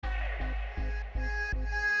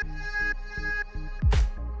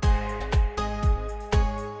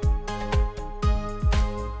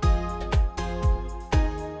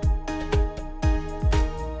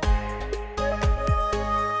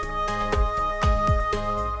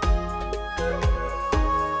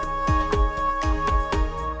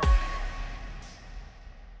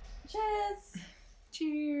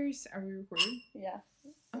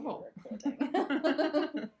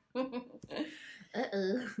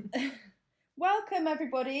Welcome,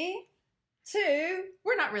 everybody, to...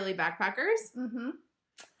 We're Not Really Backpackers. Mm-hmm.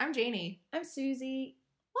 I'm Janie. I'm Susie.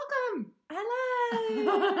 Welcome. Hello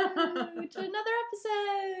to another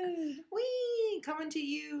episode. We coming to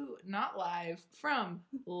you not live from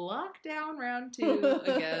lockdown round 2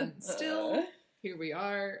 again. Still, here we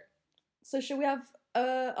are. So shall we have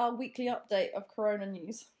our weekly update of Corona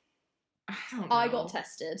news? I don't know. I got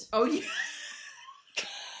tested. Oh, yeah.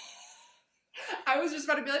 I was just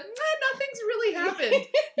about to be like, nothing's really happened.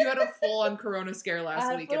 You had a full-on Corona scare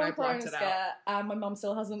last week, and I blocked it out. And my mum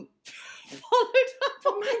still hasn't followed up.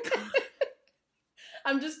 Oh my god!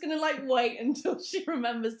 I'm just gonna wait until she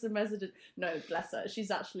remembers to message it. No, bless her.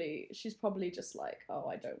 She's probably just like, oh,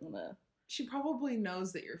 I don't want to. She probably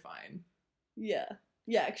knows that you're fine. Yeah.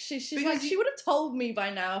 Yeah, she's because like, she would have told me by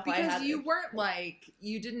now if I had. Because you weren't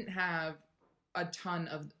you didn't have a ton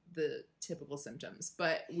of the typical symptoms,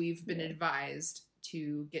 but we've been advised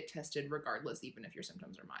to get tested regardless, even if your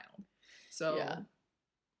symptoms are mild. So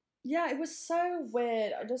yeah, it was so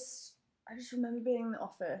weird. I just remember being in the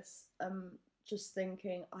office, just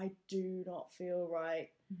thinking, I do not feel right,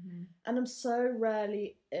 and I'm so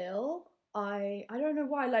rarely ill. I don't know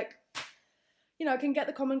why. I can get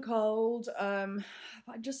the common cold, but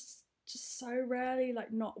I just so rarely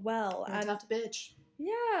not well. You're a tough bitch.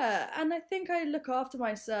 Yeah, and I think I look after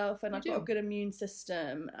myself, and I've got a good immune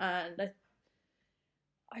system, and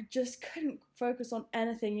I just couldn't focus on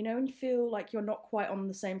anything. You know, when you feel like you're not quite on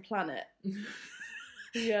the same planet.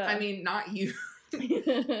 Yeah. I mean, not you.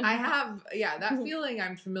 I have, that feeling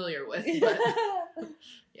I'm familiar with, but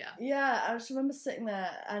yeah. Yeah, I just remember sitting there,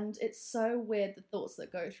 and it's so weird, the thoughts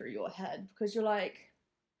that go through your head, because you're like,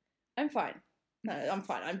 I'm fine. No, I'm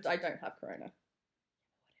fine. I don't have Corona.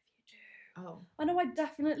 Oh. I know I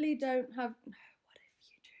definitely don't have... No, what if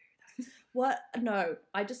you do that? What? No,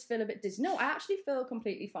 I just feel a bit dizzy. No, I actually feel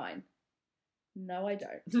completely fine. No, I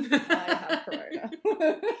don't. I have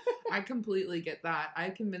Corona. I completely get that. I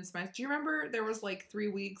convinced myself... Do you remember there was 3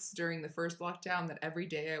 weeks during the first lockdown that every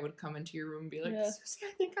day I would come into your room and be like, Susie,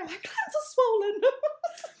 I think my hands are swollen.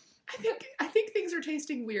 I think things are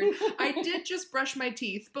tasting weird. I did just brush my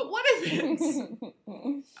teeth, but what if it's...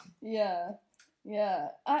 Yeah,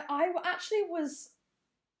 I actually was...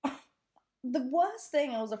 The worst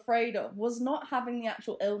thing I was afraid of was not having the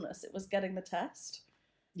actual illness, it was getting the test.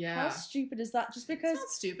 Yeah. How stupid is that? Just because... It's not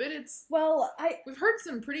stupid, it's... Well, We've heard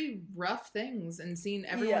some pretty rough things and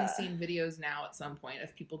everyone's seen videos now at some point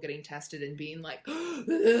of people getting tested and being like, and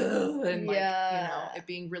it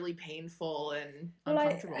being really painful and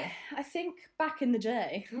uncomfortable. I think back in the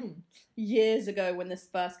day, years ago when this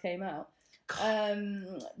first came out,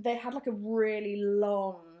 they had a really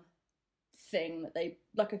long thing that they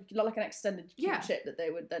like an extended Q-tip that they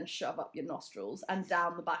would then shove up your nostrils and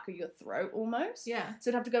down the back of your throat almost. Yeah. So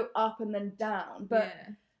it'd have to go up and then down. But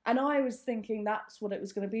and I was thinking that's what it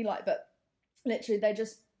was going to be like, but literally I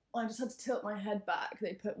just had to tilt my head back.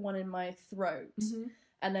 They put one in my throat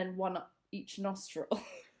and then one up each nostril.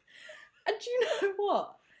 And do you know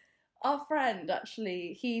what? Our friend,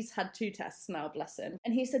 actually, he's had 2 tests now, bless him.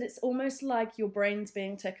 And he said it's almost like your brain's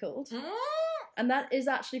being tickled. And that is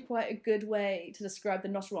actually quite a good way to describe the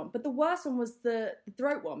nostril one. But the worst one was the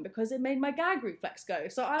throat one, because it made my gag reflex go.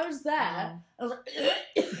 So I was there. I was like...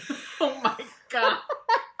 Oh my god.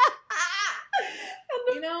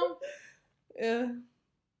 Yeah.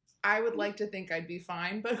 I would like to think I'd be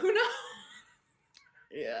fine, but who knows?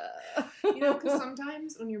 Yeah. Because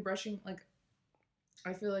sometimes when you're brushing,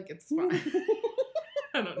 I feel like it's fine.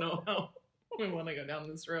 I don't know how we want to go down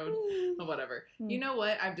this road, but whatever. You know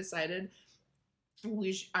what? I've decided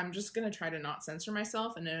I'm just going to try to not censor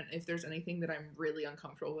myself, and then if there's anything that I'm really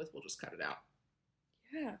uncomfortable with, we'll just cut it out.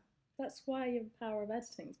 Yeah, that's why your power of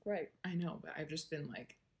editing is great. I know, but I've just been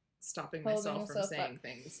stopping myself from saying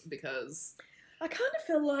things because... I kind of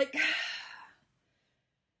feel like...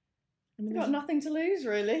 I've got nothing to lose,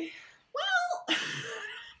 really. Well...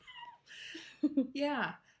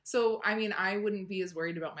 Yeah. So, I wouldn't be as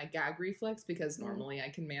worried about my gag reflex because normally I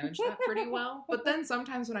can manage that pretty well. But then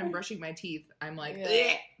sometimes when I'm brushing my teeth, I'm like,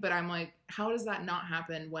 but I'm like, how does that not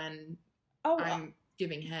happen when I'm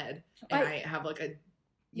giving head and I have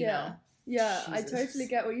you know? Yeah, Jesus. I totally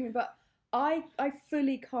get what you mean, but I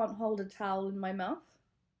fully can't hold a towel in my mouth.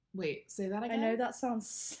 Wait, say that again? I know that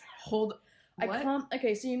sounds... Hold... What? I can't...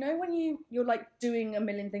 Okay, so when you're doing a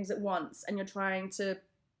million things at once and you're trying to...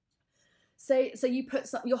 Say you put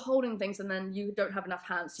something, you're holding things and then you don't have enough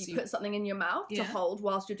hands, so you put something in your mouth to hold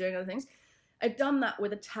whilst you're doing other things. I've done that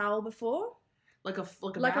with a towel before. Like a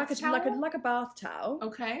bath towel? Like a bath towel.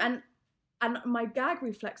 Okay. And my gag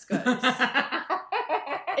reflex goes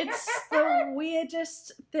It's the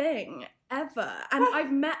weirdest thing ever. And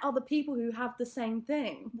I've met other people who have the same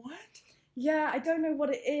thing. What? Yeah, I don't know what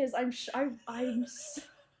it is.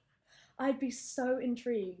 I'd be so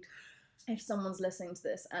intrigued if someone's listening to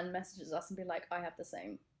this and messages us and be like, I have the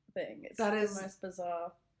same thing. It's the most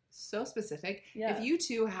bizarre. So specific. Yeah. If you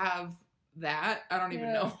two have that, I don't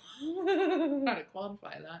even know how to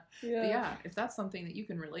qualify that. Yeah. But yeah, if that's something that you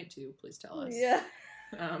can relate to, please tell us. Yeah.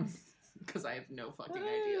 Because I have no fucking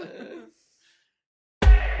idea.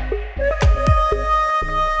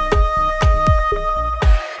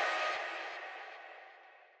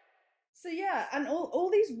 So yeah, and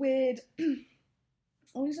all these weird,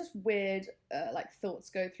 all these just weird like thoughts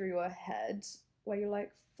go through your head where you're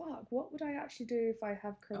like, fuck, what would I actually do if I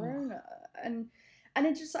have corona? And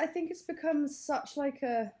it just, I think it's become such like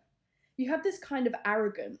you have this kind of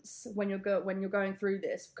arrogance when you're going through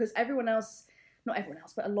this, because everyone else, not everyone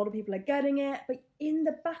else, but a lot of people are getting it, but in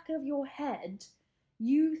the back of your head,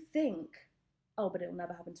 you think, oh, but it'll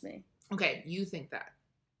never happen to me. Okay, you think that.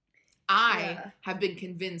 I have been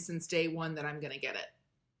convinced since day one that I'm gonna get it.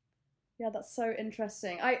 Yeah, that's so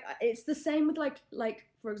interesting. It's the same with like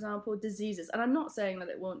for example, diseases, and I'm not saying that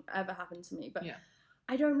it won't ever happen to me, but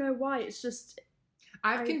I don't know why. It's just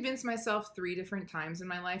I've convinced myself 3 different times in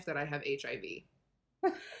my life that I have HIV.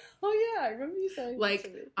 Oh yeah, I remember you saying.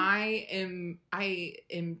 Like I am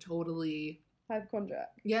totally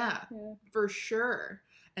hypochondriac. Yeah, for sure.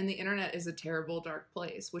 And the internet is a terrible dark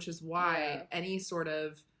place, which is why any sort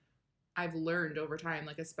of I've learned over time,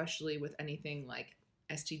 like especially with anything like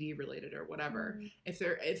STD related or whatever,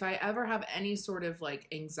 if I ever have any sort of like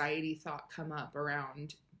anxiety thought come up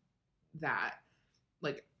around that,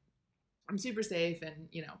 like I'm super safe and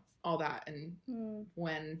you know all that. And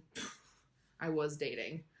when I was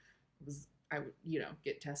dating, I would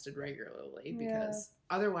get tested regularly because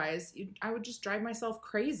otherwise I would just drive myself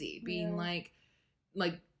crazy, being like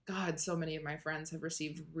God, so many of my friends have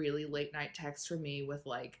received really late night texts from me with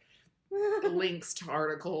like links to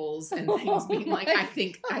articles and things being like, I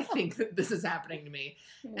think that this is happening to me.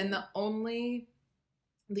 And the only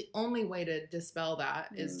way to dispel that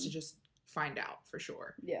is to just find out for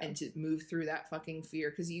sure and to move through that fucking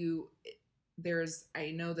fear. Because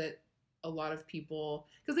I know that a lot of people,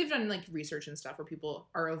 because they've done like research and stuff where people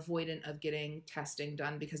are avoidant of getting testing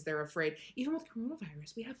done because they're afraid. Even with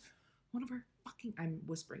coronavirus, we have one of our I'm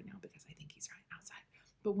whispering now because I think he's right outside.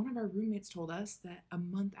 But one of our roommates told us that a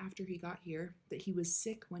month after he got here, that he was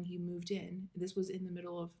sick when he moved in. This was in the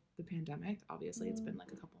middle of the pandemic. Obviously, it's been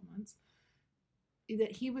like a couple of months.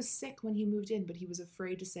 That he was sick when he moved in, but he was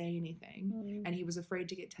afraid to say anything. And he was afraid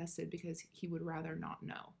to get tested because he would rather not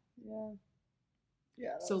know. Yeah.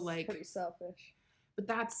 Yeah, that's so like pretty selfish.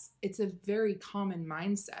 But it's a very common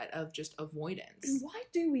mindset of just avoidance. And why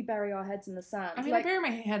do we bury our heads in the sand? I mean, I bury my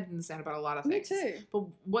head in the sand about a lot of things. Me too. But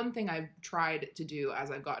one thing I've tried to do as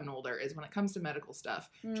I've gotten older is when it comes to medical stuff,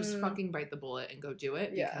 just fucking bite the bullet and go do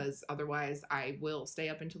it. Because otherwise I will stay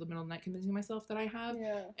up until the middle of the night convincing myself that I have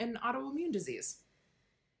an autoimmune disease.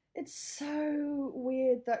 It's so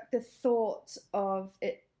weird that the thought of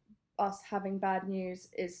us having bad news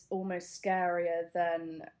is almost scarier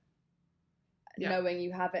than knowing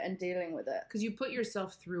you have it and dealing with it. Because you put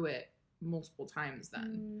yourself through it multiple times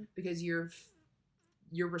then. Because your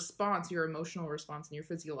response, your emotional response and your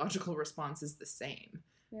physiological response is the same.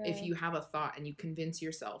 If you have a thought and you convince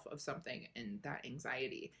yourself of something and that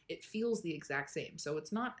anxiety, it feels the exact same. So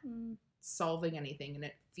it's not solving anything, and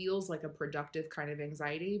it feels like a productive kind of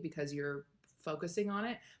anxiety because you're focusing on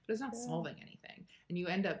it, but it's not solving anything. And you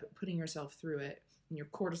end up putting yourself through it and your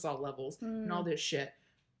cortisol levels and all this shit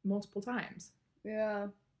multiple times. Yeah.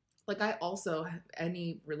 Like I also,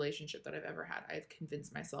 any relationship that I've ever had, I've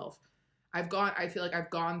convinced myself, I feel like I've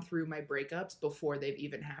gone through my breakups before they've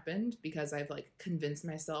even happened because I've like convinced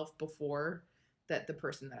myself before that the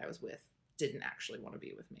person that I was with didn't actually want to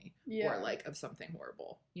be with me or like of something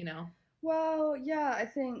horrible, you know? Well, yeah, I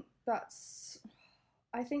think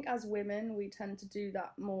as women, we tend to do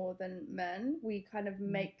that more than men. We kind of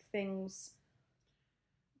make things,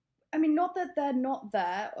 I mean, not that they're not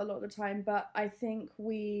there a lot of the time, but I think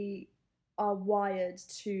we are wired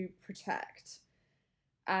to protect.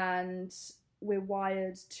 And we're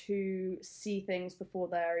wired to see things before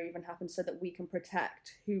they even happen so that we can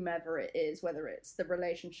protect whomever it is, whether it's the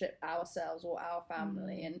relationship, ourselves, or our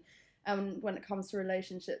family. And when it comes to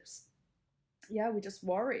relationships, we just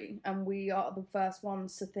worry. And we are the first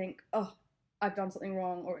ones to think, oh, I've done something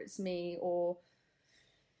wrong, or it's me, or,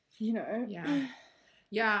 you know. Yeah.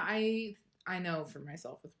 Yeah, I know for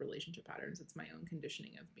myself with relationship patterns, it's my own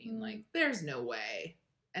conditioning of being like, there's no way.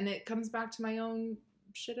 And it comes back to my own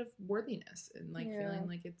shit of worthiness and like feeling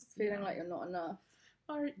like it's like you're not enough.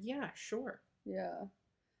 Or yeah, sure. Yeah.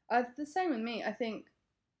 The same with me. I think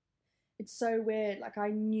it's so weird. Like, I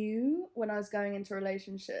knew when I was going into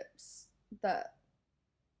relationships that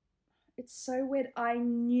it's so weird. I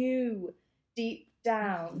knew deep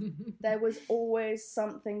down there was always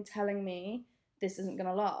something telling me this isn't going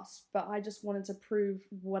to last. But I just wanted to prove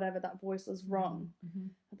whatever that voice was wrong. Mm-hmm.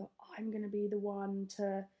 I thought, I'm going to be the one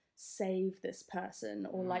to save this person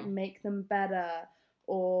or like make them better.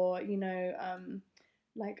 Or, you know,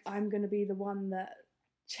 like I'm going to be the one that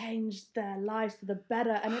changed their life for the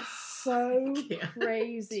better. And it's so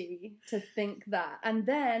crazy to think that. And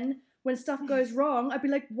then when stuff goes wrong, I'd be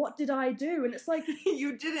like, what did I do? And it's like,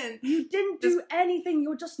 you didn't do anything.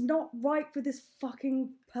 You're just not right for this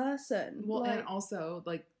fucking person. Well, like, and also,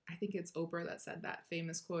 like, I think it's Oprah that said that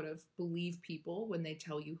famous quote of believe people when they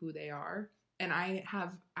tell you who they are. And I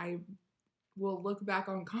will look back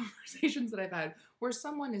on conversations that I've had where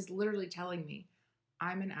someone is literally telling me,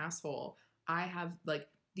 I'm an asshole. I have, like,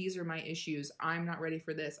 these are my issues. I'm not ready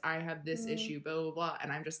for this. I have this issue, blah, blah, blah.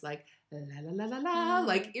 And I'm just like, la, la, la, la, la,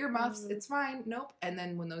 like earmuffs. It's fine. Nope. And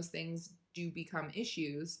then when those things do become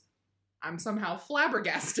issues, I'm somehow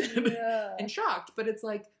flabbergasted and shocked. But it's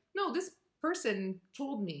like, no, this person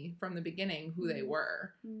told me from the beginning who they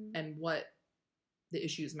were and what the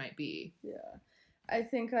issues might be. Yeah. I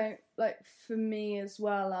think for me as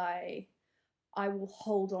well, I will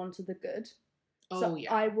hold on to the good. So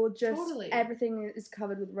I will just, everything is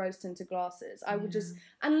covered with rose-tinted glasses. I would just,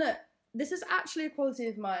 and look, this is actually a quality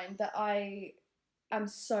of mine that I am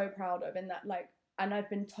so proud of in that, like, and I've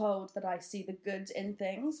been told that I see the good in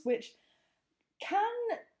things, which can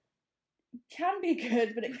be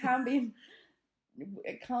good, but it can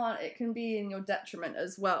be in your detriment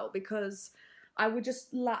as well, because I would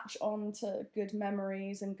just latch on to good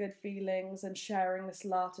memories and good feelings and sharing this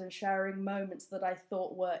laughter and sharing moments that I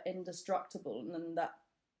thought were indestructible and that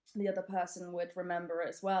the other person would remember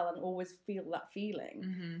as well and always feel that feeling.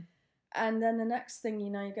 Mm-hmm. And then the next thing you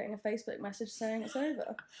know, you're getting a Facebook message saying it's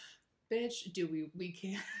over. Bitch, we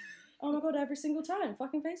can't. Oh my God, every single time.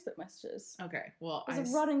 Fucking Facebook messages. Okay, well, there's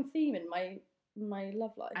a running theme in my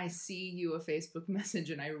love life. I see you a Facebook message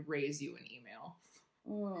and I raise you an email.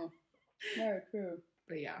 Oh. Very cool.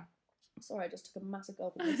 But yeah. Sorry, I just took a massive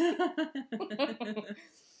gulp of this.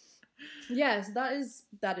 Yes,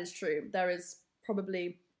 that is true. There is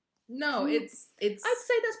probably no. It's. I'd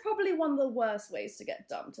say that's probably one of the worst ways to get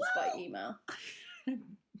dumped is by email.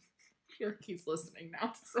 Keeps listening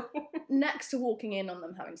now. So next to walking in on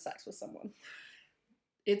them having sex with someone.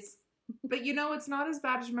 But you know, it's not as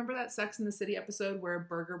bad as remember that Sex and the City episode where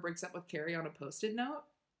Berger breaks up with Carrie on a Post-it note.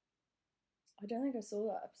 I don't think I saw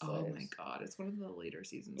that episode. Oh my God, it's one of the later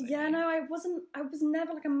seasons. I was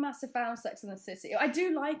never like a massive fan of Sex and the City. I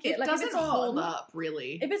do like it. Like, doesn't if it's hold up,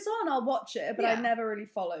 really. If it's on, I'll watch it, but I never really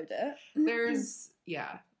followed it.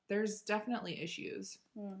 There's definitely issues.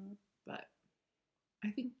 But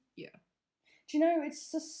I think, Do you know,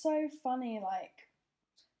 it's just so funny, like,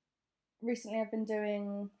 recently I've been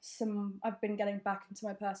getting back into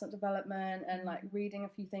my personal development and like reading a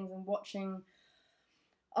few things and watching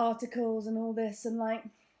articles and all this, and like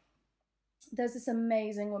there's this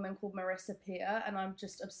amazing woman called Marissa Peer and I'm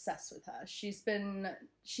just obsessed with her. She's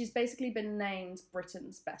basically been named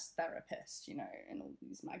Britain's best therapist, you know, in all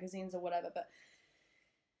these magazines or whatever, but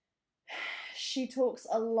she talks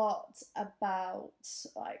a lot about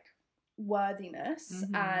like worthiness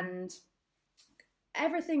and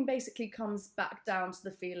everything basically comes back down to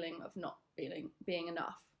the feeling of not being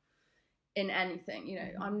enough in anything, you know.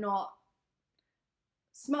 I'm not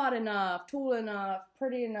smart enough, tall enough,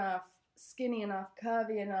 pretty enough, skinny enough,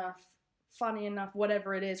 curvy enough, funny enough,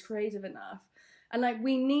 whatever it is, creative enough. And like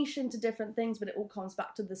we niche into different things, but it all comes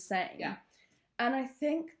back to the same. Yeah. And I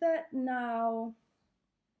think that now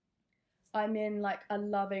I'm in like a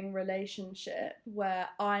loving relationship where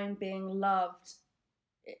I'm being loved.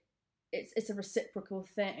 It's a reciprocal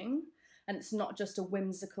thing. And it's not just a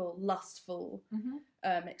whimsical, lustful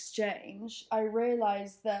exchange. I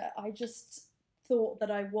realized that I just thought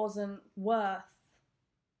that I wasn't worth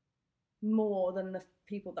more than the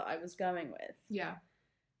people that I was going with. Yeah.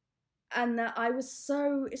 And that I was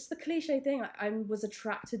it's the cliche thing, I was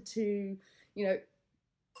attracted to, you know,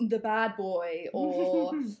 the bad boy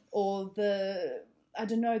or the, I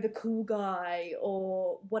don't know, the cool guy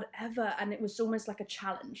or whatever. And it was almost like a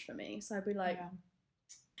challenge for me. So I'd be like,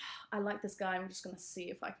 I like this guy, I'm just going to see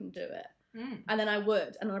if I can do it. And then I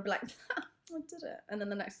would. And then I'd be like, I did it. And then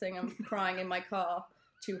the next thing I'm crying in my car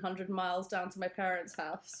 200 miles down to my parents'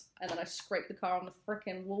 house. And then I scrape the car on the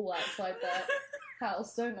frickin' wall outside their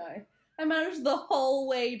house, don't I? I managed the whole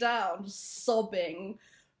way down, just sobbing,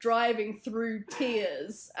 driving through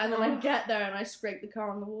tears, and then I get there and I scrape the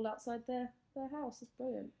car on the wall outside their house. It's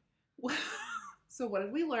brilliant. So what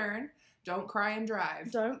did we learn? Don't cry and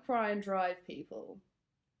drive. Don't cry and drive, people.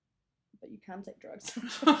 But you can take drugs.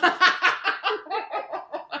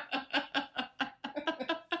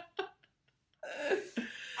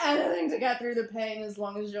 Anything to get through the pain as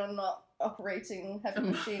long as you're not operating heavy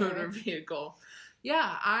machinery. Motor vehicle.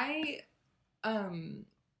 Yeah, I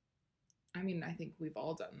mean, I think we've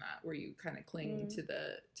all done that, where you kind of cling to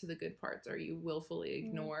the good parts, or you willfully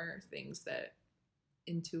ignore things that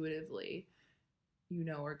intuitively you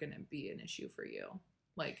know are going to be an issue for you.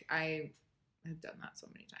 Like, I have done that so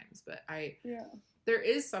many times, but there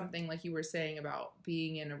is something, like you were saying, about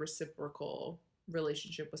being in a reciprocal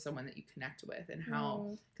relationship with someone that you connect with, and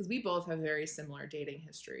how, because we both have very similar dating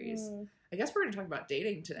histories. I guess we're going to talk about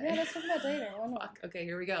dating today. Yeah, let's talk about dating. Why not? Fuck. Okay,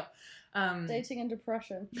 here we go. Dating and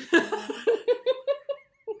depression. I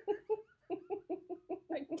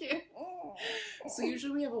can't. So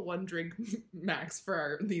usually we have a 1 drink max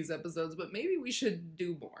for these episodes, but maybe we should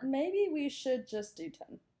do more. Maybe we should just do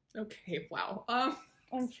 10. Okay, wow. I'm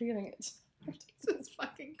feeling it. Jesus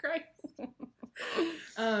fucking Christ.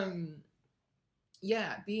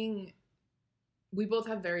 Yeah, we both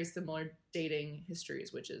have very similar dating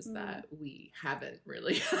histories, which is that we haven't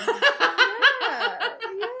really. yeah.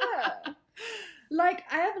 Like,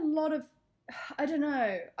 I have a lot of, I don't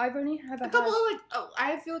know, I've only had a couple of, like,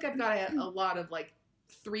 I feel like I've got a lot of, like,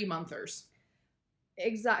 3-monthers.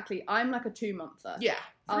 Exactly. I'm like a 2-monther. Yeah.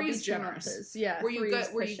 3 is generous. Yeah. Where you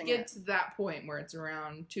get to that point where it's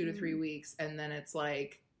around 2 to 3 weeks, and then it's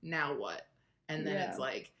like, now what? And then it's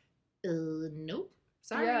like, nope.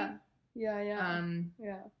 Sorry. Yeah.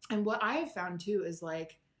 And what I have found too is,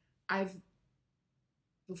 like,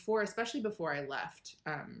 especially before I left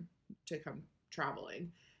to come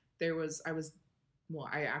traveling,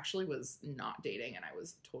 I actually was not dating, and I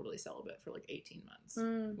was totally celibate for like 18 months,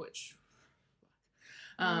 which,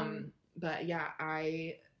 but yeah,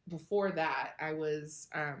 before that, I was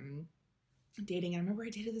dating, and I remember I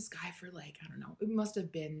dated this guy for, like, I don't know, it must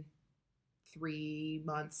have been 3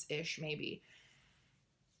 months-ish, maybe.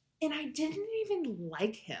 And I didn't even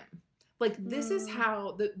like him. Like, this is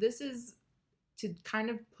how, this is to kind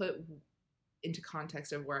of put into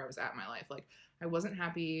context of where I was at in my life. Like, I wasn't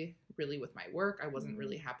happy really with my work. I wasn't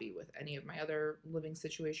really happy with any of my other living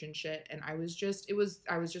situation shit. And I was just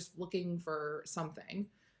looking for something.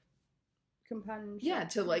 Companionship. Yeah,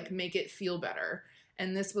 to, like, make it feel better.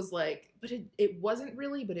 And this was like, but it wasn't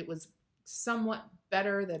really, but it was somewhat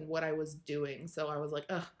better than what I was doing. So I was like,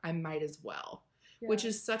 ugh, I might as well. Yeah. Which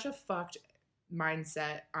is such a fucked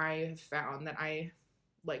mindset. I have found that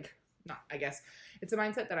it's a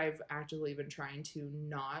mindset that I've actively been trying to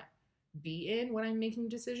not be in when I'm making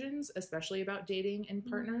decisions, especially about dating and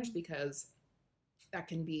partners, because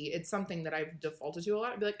it's something that I've defaulted to a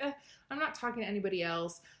lot. I'd be like, I'm not talking to anybody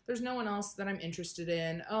else. There's no one else that I'm interested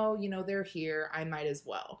in. Oh, they're here. I might as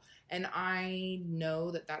well. And I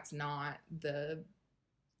know that that's not the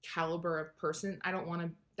caliber of person. I don't want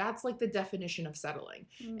to. That's like the definition of settling.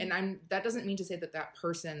 And that doesn't mean to say that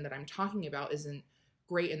person that I'm talking about isn't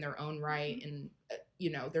great in their own right. And,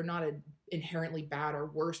 they're not an inherently bad or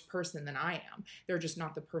worse person than I am. They're just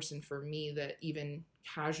not the person for me that even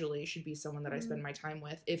casually should be someone that I spend my time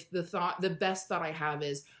with. If the best thought I have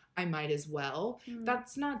is I might as well,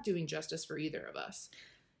 that's not doing justice for either of us.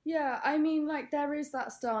 Yeah, I mean, like, there is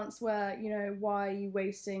that stance where, why are you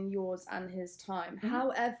wasting yours and his time?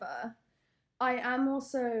 However, I am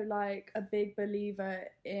also, like, a big believer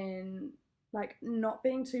in, like, not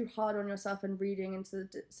being too hard on yourself and reading into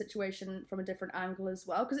the situation from a different angle as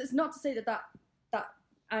well. Because it's not to say that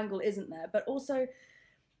angle isn't there, but also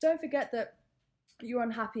don't forget that you're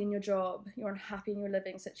unhappy in your job, you're unhappy in your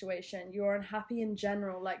living situation, you're unhappy in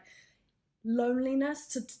general. Like,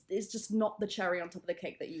 loneliness is just not the cherry on top of the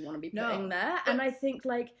cake that you want to be putting there. And I think,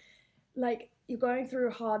 like you're going through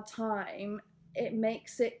a hard time, it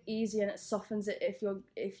makes it easier and it softens it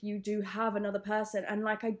if you do have another person. And,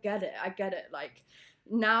 like, I get it. Like,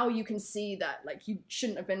 now you can see that, like, you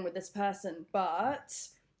shouldn't have been with this person, but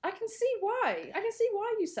I can see why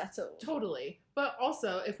you settled. Totally. But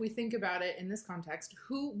also, if we think about it in this context,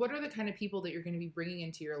 what are the kind of people that you're going to be bringing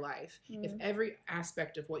into your life if every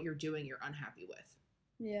aspect of what you're doing you're unhappy with?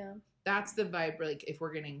 Yeah. That's the vibe, like, if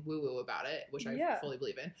we're getting woo-woo about it, which I fully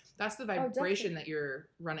believe in, that's the vibration that you're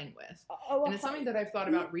running with. And it's something that I've thought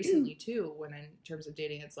about recently, too, when in terms of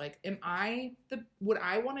dating. It's like, would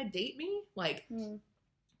I want to date me? Like,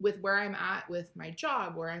 with where I'm at with my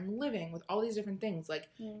job, where I'm living, with all these different things. Like,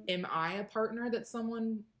 am I a partner that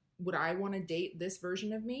someone would I want to date this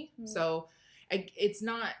version of me? So it's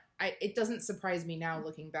not, it doesn't surprise me now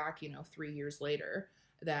looking back, 3 years later,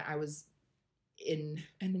 that I was in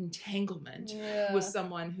an entanglement with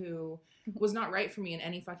someone who was not right for me in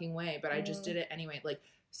any fucking way, but I just did it anyway. Like,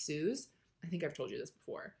 Suze, I think I've told you this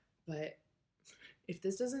before, but if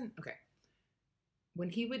this doesn't, okay. When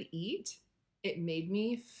he would eat, it made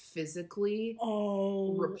me physically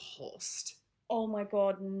repulsed. Oh my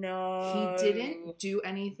God, no. He didn't do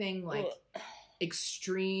anything like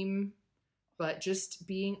extreme, but just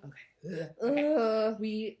being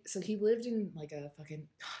okay. So he lived in like a fucking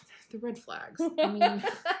the red flags. I mean,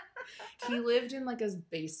 he lived in like a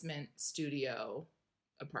basement studio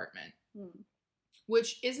apartment,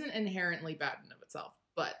 which isn't inherently bad in of itself,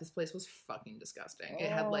 but this place was fucking disgusting. It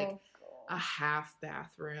had like a half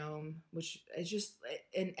bathroom, which is just,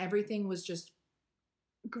 and everything was just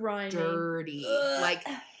grimy, dirty. Like,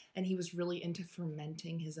 and he was really into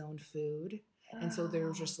fermenting his own food. And so there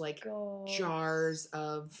were just like jars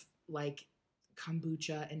of like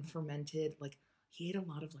kombucha and fermented, like he ate a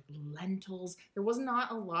lot of like lentils. There was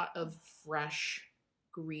not a lot of fresh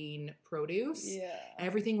green produce. Yeah.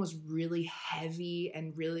 Everything was really heavy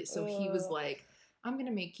and really, so he was like, I'm going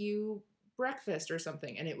to make you breakfast or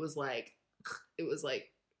something. And it was like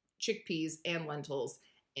chickpeas and lentils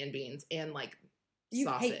and beans and like you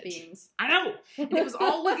sausage. Hate beans. I know. And it was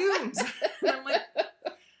all legumes. And I'm like,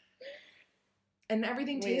 and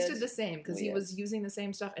everything tasted the same because he was using the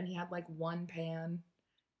same stuff, and he had like one pan,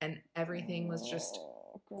 and everything was just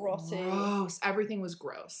gross. Everything was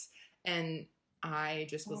gross, and I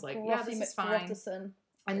just was like, yeah, this is fine.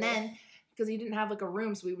 And then because he didn't have like a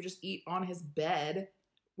room, so we would just eat on his bed,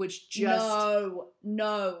 which just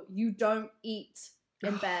no, you don't eat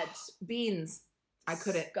in bed. Beans. I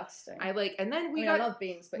couldn't. Disgusting. I love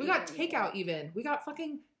beans, but we got takeout even. We got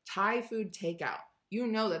fucking Thai food takeout. You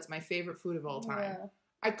know that's my favorite food of all time. Yeah.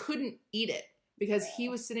 I couldn't eat it because he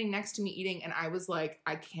was sitting next to me eating, and I was like,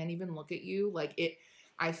 I can't even look at you. Like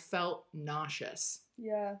I felt nauseous.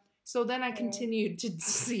 Yeah. So then I continued to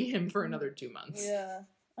see him for another 2 months. Yeah.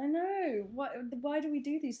 I know. Why do we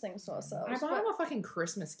do these things to ourselves? I bought him a fucking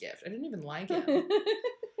Christmas gift. I didn't even like him.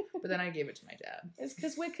 But then I gave it to my dad. It's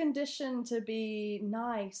because we're conditioned to be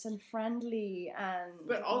nice and friendly and...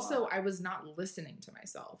 But also, I was not listening to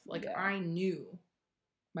myself. Like, I knew.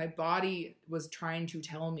 My body was trying to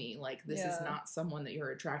tell me, like, this is not someone that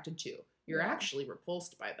you're attracted to. You're actually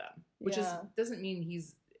repulsed by them. Which doesn't mean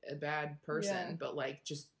he's a bad person, but, like,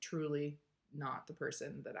 just truly not the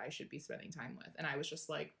person that I should be spending time with. And I was just,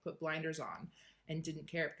 like, put blinders on and didn't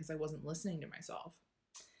care because I wasn't listening to myself.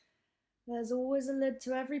 There's always a lid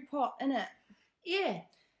to every pot, innit? Yeah.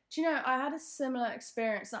 Do you know, I had a similar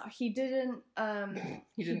experience. Now, he didn't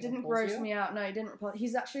gross me out. No, he didn't repulse.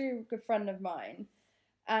 He's actually a good friend of mine.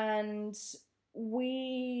 And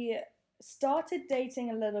we started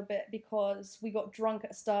dating a little bit because we got drunk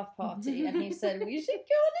at a staff party and he said, we should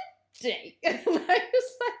go on a date. And I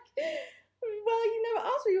was like, well, you never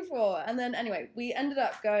asked me before. And then anyway, we ended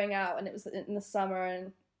up going out and it was in the summer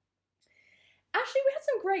and actually we had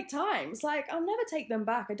some great times. Like, I'll never take them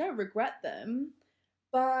back. I don't regret them.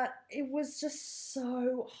 But it was just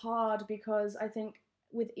so hard because I think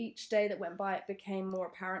with each day that went by, it became more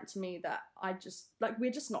apparent to me that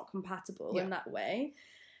we're just not compatible in that way.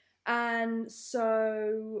 And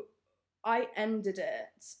so I ended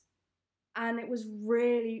it. And it was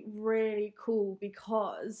really, really cool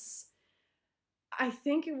because I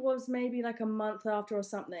think it was maybe like a month after or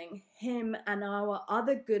something, him and our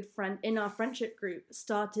other good friend in our friendship group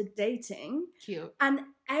started dating. Cute. And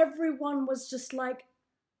everyone was just like,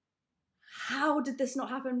 how did this not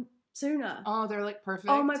happen sooner? Oh, they're like perfect.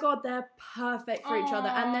 Oh my God, they're perfect for each other.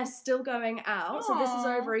 And they're still going out. So this is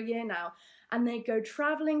over a year now. And they go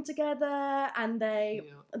traveling together and they're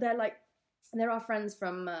our friends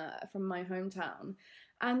from my hometown.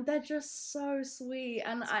 And they're just so sweet.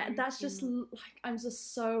 And that's just like, I'm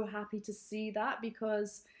just so happy to see that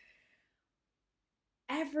because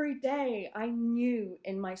every day I knew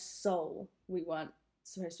in my soul we weren't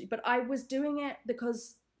supposed to be. But I was doing it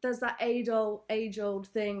because there's that age-old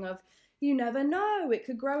thing of you never know, it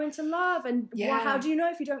could grow into love, and how do you know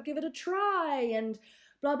if you don't give it a try, and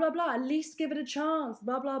blah blah blah, at least give it a chance,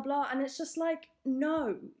 blah blah blah. And it's just like,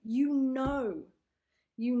 no, you know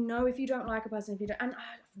if you don't like a person, if you don't. And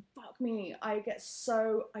fuck me, I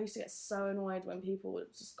used to get so annoyed when people were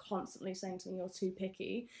just constantly saying to me, you're too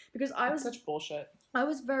picky, because That's such bullshit. I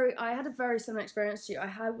had a very similar experience to you.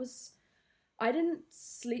 I didn't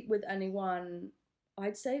sleep with anyone,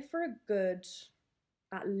 I'd say, for a good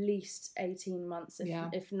at least 18 months,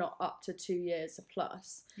 if not up to 2 years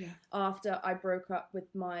plus, after I broke up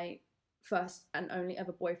with my first and only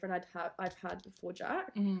ever boyfriend I've had before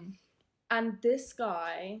Jack. And this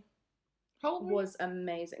guy was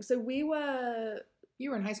amazing. So you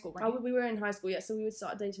were in high school, right? We were in high school, yeah. So we would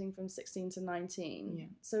start dating from 16 to 19. Yeah.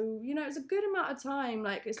 So, you know, it's a good amount of time,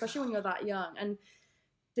 like, especially when you're that young. And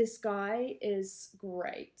this guy is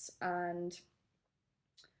great. And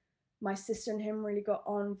my sister and him really got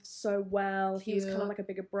on so well. He was kind of like a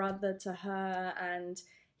bigger brother to her. And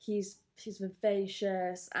he's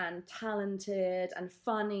vivacious and talented and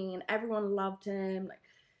funny. And everyone loved him. Like,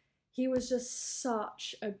 he was just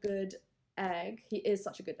such a good egg. He is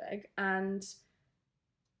such a good egg. And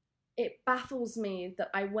it baffles me that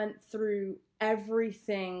I went through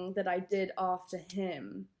everything that I did after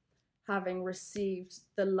him, having received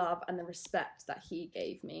the love and the respect that he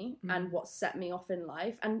gave me and what set me off in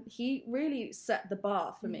life. And he really set the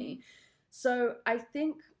bar for me. So I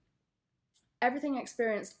think everything I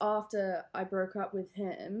experienced after I broke up with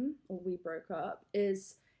him, or we broke up,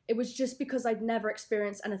 it was just because I'd never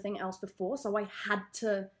experienced anything else before. So I had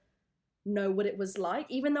to know what it was like,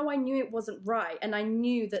 even though I knew it wasn't right, and I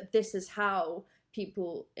knew that this is how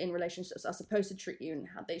people in relationships are supposed to treat you and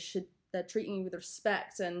how they're treating you with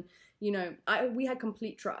respect. And, you know, we had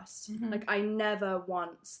complete trust. Like, I never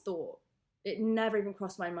once thought, it never even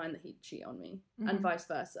crossed my mind that he'd cheat on me, and vice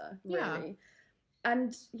versa, really.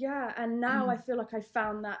 And now I feel like I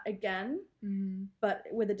found that again, but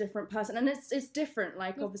with a different person. And it's different,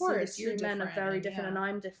 like, of obviously course, the two men are very different, and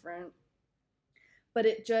I'm different, but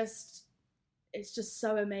it's just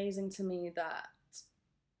so amazing to me that,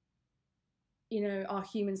 you know, our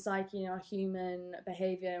human psyche and our human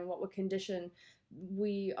behavior and what we're conditioned,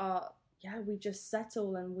 we just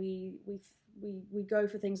settle, and we go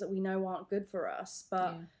for things that we know aren't good for us.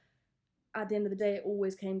 But at the end of the day, it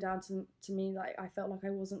always came down to me, like, I felt like I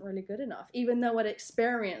wasn't really good enough, even though I'd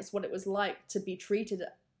experienced what it was like to be treated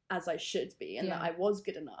as I should be, and that I was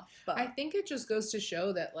good enough. But I think it just goes to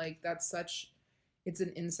show that, like, it's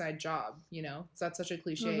an inside job, you know? So that's such a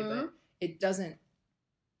cliche, but it doesn't,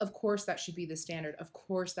 of course that should be the standard. Of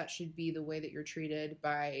course that should be the way that you're treated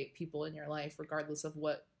by people in your life, regardless of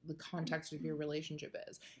what the context of your relationship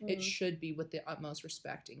is. It should be with the utmost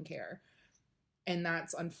respect and care. And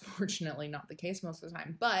that's unfortunately not the case most of the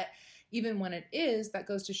time. But even when it is, that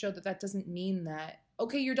goes to show that doesn't mean that,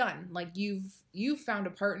 okay, you're done. Like, you've found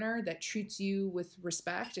a partner that treats you with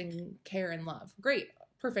respect and care and love. Great.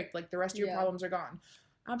 Perfect. Like, the rest of your problems are gone.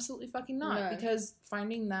 Absolutely fucking not. No. Because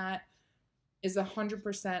finding that is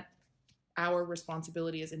 100% our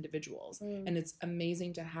responsibility as individuals. And it's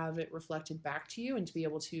amazing to have it reflected back to you and to be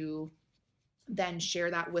able to then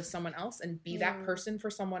share that with someone else and be that person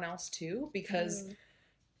for someone else too, because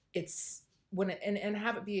it's when and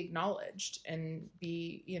have it be acknowledged and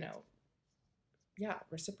be, you know,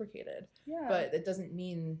 reciprocated. But it doesn't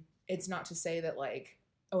mean, it's not to say that, like,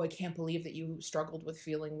 oh, I can't believe that you struggled with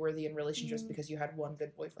feeling worthy in relationships because you had one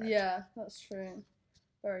good boyfriend. Yeah, that's true.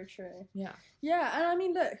 Very true. Yeah. Yeah, and I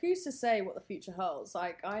mean, look, who's to say what the future holds?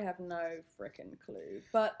 Like, I have no freaking clue.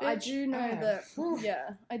 But I do know that,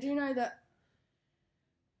 I do know that,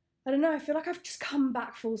 I don't know, I feel like I've just come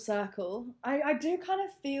back full circle. I do kind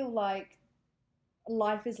of feel like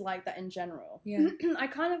life is like that in general. Yeah. I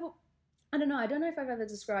don't know if I've ever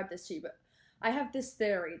described this to you, but I have this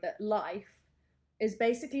theory that life is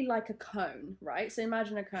basically like a cone, right? So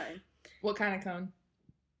imagine a cone. What kind of cone?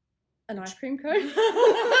 An ice cream cone.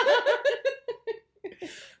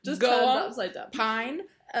 Just go on. Upside down. Pine.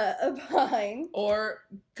 A pine. Or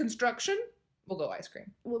construction. We'll go ice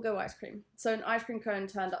cream. We'll go ice cream. So an ice cream cone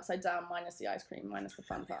turned upside down minus the ice cream, minus the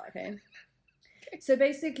fun part, okay? So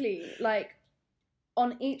basically, like,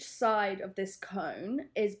 on each side of this cone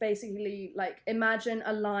is basically, like, imagine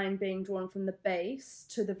a line being drawn from the base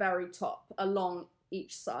to the very top along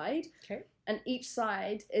each side. Okay. And each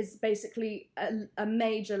side is basically a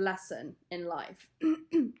major lesson in life.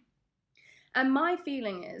 And my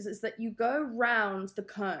feeling is that you go round the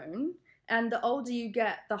cone, and the older you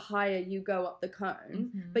get, the higher you go up the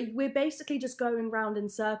cone. But we're basically just going round in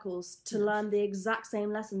circles to learn the exact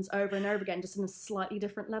same lessons over and over again, just in a slightly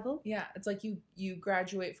different level. Yeah, it's like you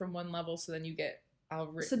graduate from one level, so then you get...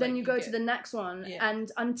 then you go to the next one,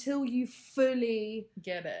 and until you fully...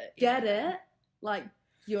 Get it, like...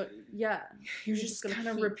 You're just kind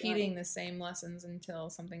of repeating the same lessons until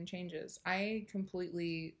something changes. I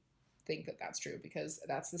completely think that that's true, because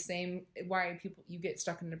that's the same why you get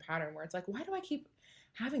stuck in a pattern where it's like, why do I keep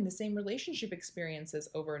having the same relationship experiences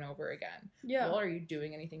over and over again? Yeah. Well, are you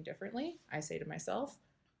doing anything differently? I say to myself.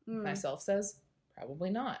 Myself says,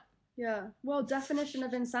 probably not. Yeah. Well, definition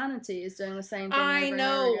of insanity is doing the same thing. I over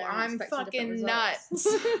know. And over again, I'm fucking nuts.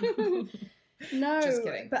 No, just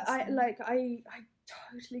kidding. But I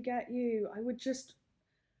totally get you. I would just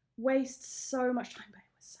waste so much time, but it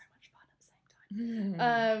was so much fun at the same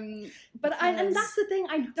time. And that's the thing.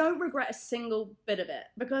 I don't regret a single bit of it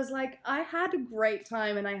because, like, I had a great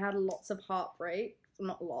time and I had lots of heartbreak.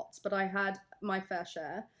 Not lots, but I had my fair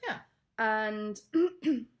share. Yeah. And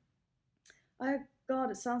God,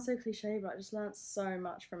 it sounds so cliche, but I just learned so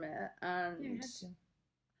much from it, and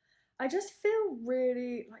I just feel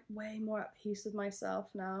really like way more at peace with myself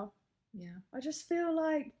now. Yeah. I just feel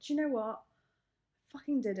like, do you know what? I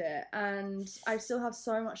fucking did it, and I still have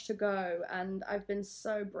so much to go, and I've been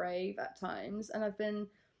so brave at times, and I've been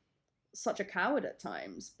such a coward at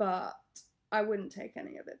times, but I wouldn't take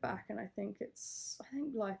any of it back, and I think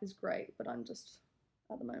life is great, but I'm just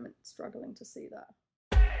at the moment struggling to see that.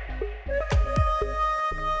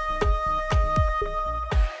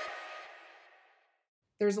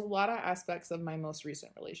 There's a lot of aspects of my most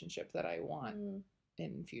recent relationship that I want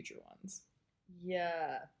in future ones.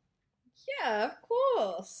 Yeah, of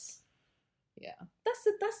course. Yeah,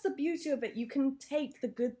 that's the beauty of it. You can take the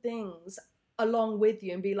good things along with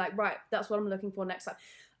you and be like, right, that's what I'm looking for next time.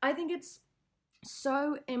 I think it's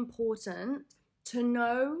so important to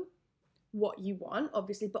know what you want,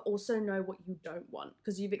 obviously, but also know what you don't want,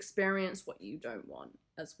 because you've experienced what you don't want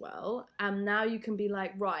as well. And now you can be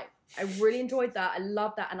like, right, I really enjoyed that, I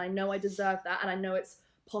love that, and I know I deserve that, and I know it's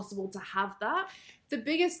possible to have that. The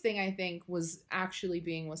biggest thing I think was actually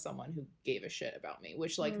being with someone who gave a shit about me,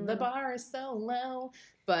 which, like, the bar is so low,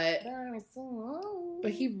 but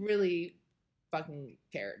he really fucking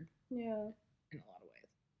cared. Yeah. In a lot of ways.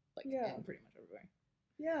 Like, in pretty much everywhere.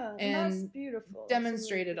 Yeah, and that's beautiful.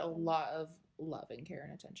 Demonstrated a lot of love and care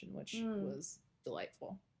and attention, which was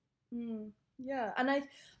delightful. Yeah, and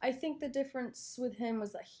I think the difference with him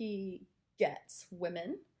was that he gets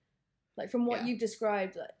women. Like, from what you've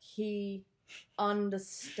described, like, he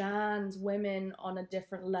understands women on a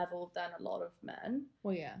different level than a lot of men.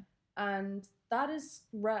 Well, yeah. And that is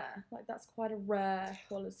rare. Like, that's quite a rare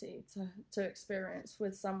quality to experience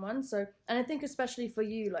with someone. So, and I think especially for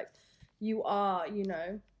you, like, you are, you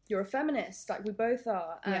know, you're a feminist, like we both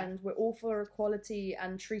are, and we're all for equality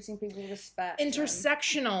and treating people with respect.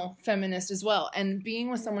 Intersectional feminist as well. And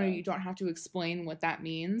being with someone who you don't have to explain what that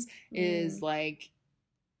means is like,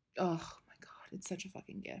 oh my God, it's such a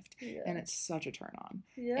fucking gift. Yeah. And it's such a turn on.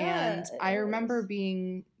 Yeah, and I remember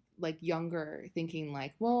being like younger thinking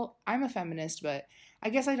like, well, I'm a feminist, but I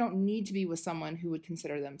guess I don't need to be with someone who would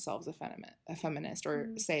consider themselves a feminist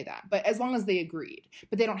or say that. But as long as they agreed.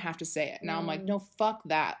 But they don't have to say it. Now I'm like, no, fuck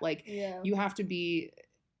that. Like, you have to be,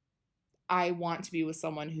 I want to be with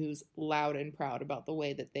someone who's loud and proud about the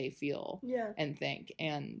way that they feel and think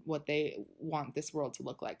and what they want this world to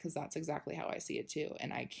look like, because that's exactly how I see it too.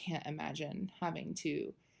 And I can't imagine having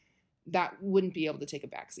to, that wouldn't be able to take a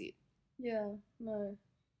backseat. Yeah, no.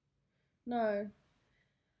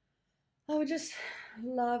 I would just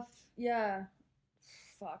love,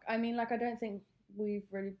 fuck. I mean, like, I don't think we've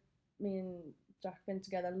really, me and Jack have been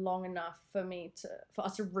together long enough for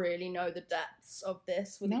us to really know the depths of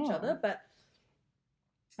this with each other, but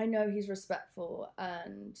I know he's respectful,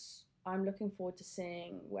 and I'm looking forward to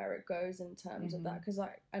seeing where it goes in terms of that, because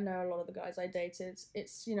I know a lot of the guys I dated,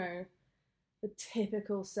 it's, you know, the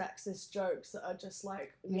typical sexist jokes that are just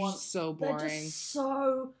like, so boring. They're just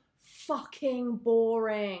so fucking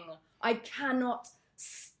boring. I cannot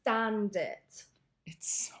stand it.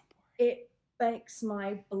 It's so boring. It makes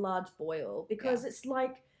my blood boil, because it's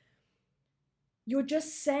like, you're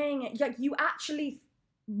just saying it, like, you actually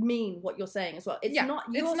mean what you're saying as well. It's not,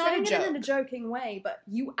 you're saying it in a joking way, but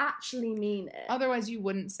you actually mean it. Otherwise you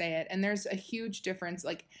wouldn't say it. And there's a huge difference.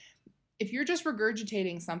 Like, if you're just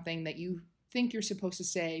regurgitating something that you think you're supposed to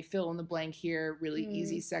say, fill in the blank here, really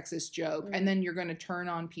easy sexist joke, and then you're going to turn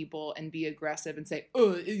on people and be aggressive and say,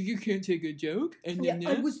 oh, you can't take a joke, and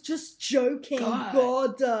I was just joking,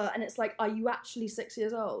 God. And it's like, are you actually 6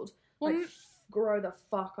 years old? Well, like, grow the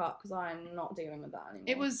fuck up, because I'm not dealing with that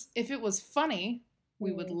anymore. If it was funny,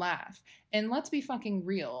 we would laugh. And let's be fucking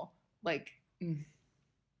real, like, women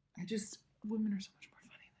are so much more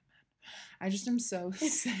funny than men. I just am so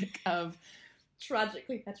sick of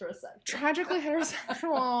Tragically heterosexual.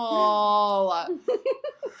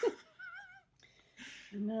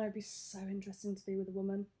 No, it'd be so interesting to be with a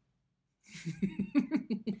woman.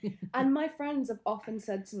 And my friends have often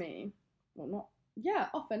said to me,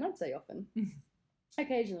 often, I'd say often.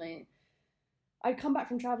 Occasionally, I'd come back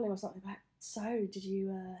from travelling or something like, so, did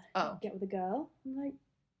you get with a girl? I'm like,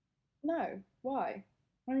 no, why?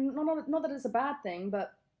 I mean, not that it's a bad thing,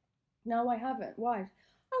 but No, I haven't. Why?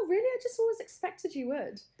 Oh, really? I just always expected you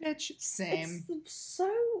would. Bitch, same. It's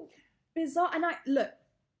so bizarre. And look,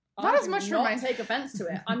 not as much for my... take offense to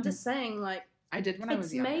it. I'm just saying, like, I did when I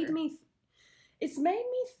was younger. It's made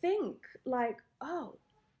me think, like, oh,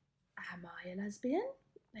 am I a lesbian?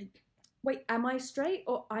 Like, wait, am I straight?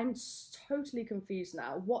 Or I'm totally confused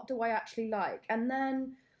now. What do I actually like? And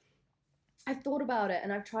then I've thought about it,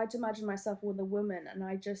 and I've tried to imagine myself with a woman, and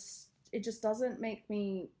it just doesn't make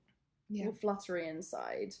me feel fluttery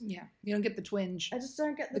inside. Yeah, you don't get the twinge. I just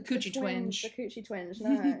don't get the coochie twinge. The coochie twinge,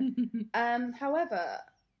 no. However,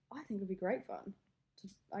 I think it'd be great fun.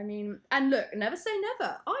 I mean, and look, never say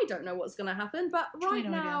never. I don't know what's going to happen, but right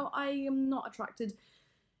now I am not attracted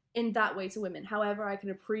in that way to women. However, I can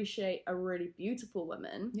appreciate a really beautiful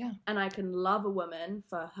woman. Yeah. And I can love a woman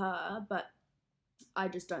for her, but I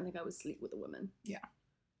just don't think I would sleep with a woman. Yeah.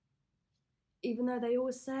 Even though they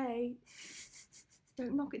always say,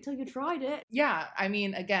 don't knock it till you tried it. Yeah, I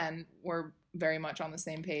mean, again, we're very much on the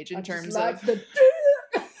same page in terms of...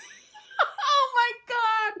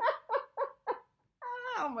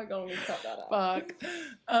 Oh my god, we cut that out. Fuck.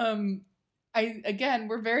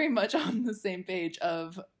 We're very much on the same page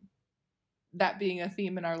of that being a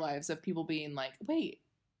theme in our lives, of people being like, wait,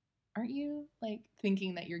 aren't you like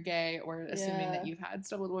thinking that you're gay, or assuming that you've had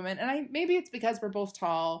stuff with women? And maybe it's because we're both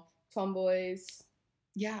tall. Tomboys.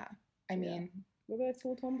 Yeah. I mean, we're both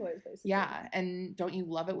tall tomboys, basically. Yeah. And don't you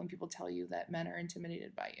love it when people tell you that men are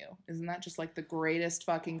intimidated by you? Isn't that just like the greatest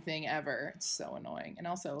fucking thing ever? It's so annoying. And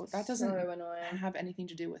also, that doesn't have anything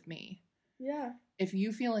to do with me. Yeah. If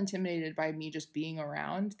you feel intimidated by me just being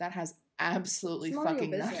around, that has absolutely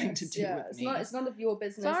fucking nothing to do with me. It's none of your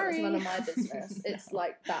business. Sorry. It's none of my business. It's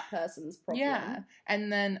like that person's problem. Yeah.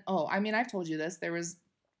 And then, I've told you this. There was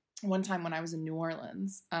one time when I was in New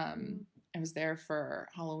Orleans. I was there for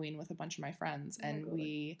Halloween with a bunch of my friends, and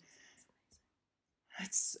it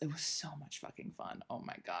was so much fucking fun. Oh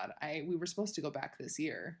my god. We were supposed to go back this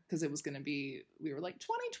year because it was going to be, we were like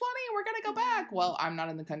 2020, we're going to go back. Well, I'm not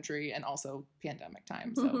in the country, and also pandemic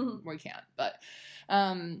time, so we can't. But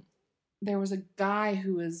there was a guy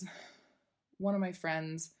who was one of my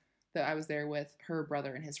friends that I was there with. Her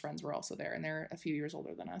brother and his friends were also there, and they're a few years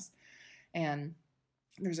older than us. And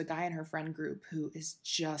there's a guy in her friend group who is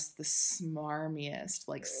just the smarmiest,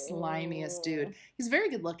 like slimiest dude. He's very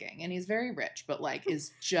good looking and he's very rich, but like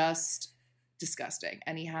is just disgusting.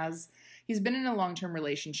 And he's been in a long-term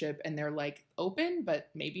relationship, and they're like open, but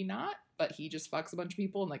maybe not. But he just fucks a bunch of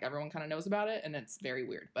people, and like everyone kind of knows about it, and it's very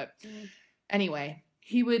weird. But anyway,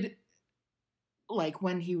 he would, like,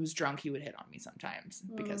 when he was drunk, he would hit on me sometimes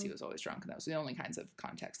because he was always drunk. And that was the only kinds of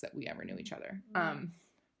context that we ever knew each other.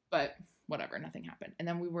 But whatever, nothing happened. And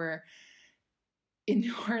then we were in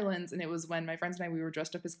New Orleans, and it was when my friends and I, we were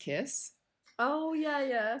dressed up as Kiss. Oh,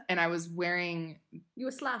 yeah. And I was wearing... You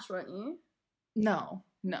were Slash, weren't you? No,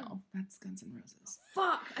 that's Guns N' Roses.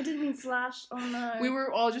 Fuck, I didn't mean Slash. Oh, no. We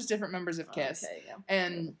were all just different members of Kiss. Okay, yeah.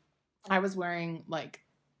 And I was wearing, like,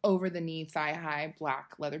 over-the-knee, thigh-high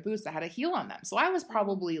black leather boots that had a heel on them. So I was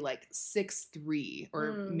probably, like, 6'3",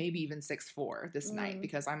 or maybe even 6'4" this night,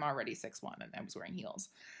 because I'm already 6'1", and I was wearing heels.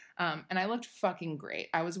 And I looked fucking great.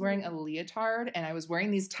 I was wearing a leotard, and I was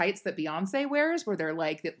wearing these tights that Beyonce wears, where they're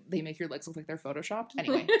like, they make your legs look like they're photoshopped.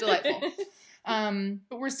 Anyway, delightful.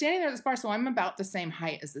 But we're standing there at this bar, so I'm about the same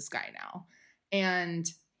height as this guy now. And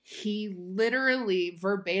he literally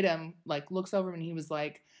verbatim, like, looks over and he was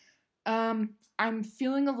like, I'm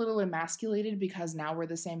feeling a little emasculated because now we're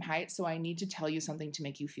the same height, so I need to tell you something to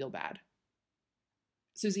make you feel bad.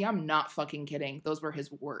 Susie, I'm not fucking kidding. Those were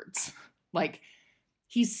his words. Like,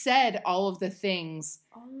 he said all of the things.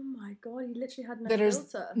 Oh my god, he literally had no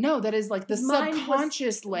filter. That is like the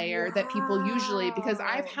subconscious layer that people usually, because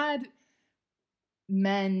I've had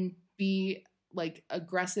men be like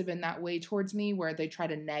aggressive in that way towards me, where they try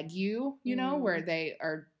to neg you, you know, where they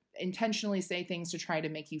are intentionally say things to try to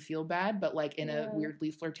make you feel bad, but like in a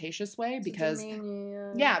weirdly flirtatious way, because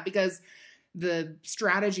because the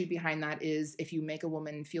strategy behind that is, if you make a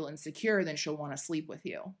woman feel insecure, then she'll want to sleep with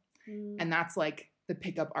you. And that's like the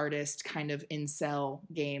pickup artist kind of incel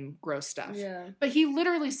game, gross stuff. Yeah. But he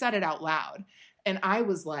literally said it out loud. And I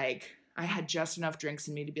was like, I had just enough drinks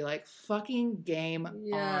in me to be like, fucking game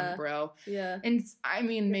on, bro. Yeah. And I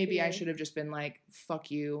mean, maybe I should have just been like,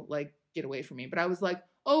 fuck you, like, get away from me. But I was like,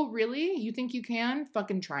 oh, really? You think you can?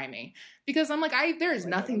 Fucking try me. Because I'm like, there is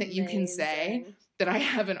nothing that you can say that I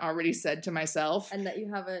haven't already said to myself. And that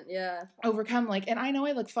you haven't, overcome. Like, and I know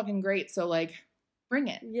I look fucking great, so like, bring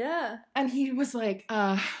it. Yeah. And he was like,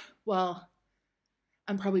 well,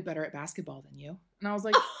 I'm probably better at basketball than you. And I was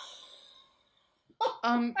like,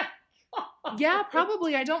 yeah,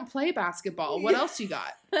 probably. I don't play basketball. What else you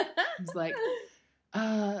got? He's like,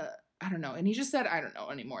 I don't know. And he just said, I don't know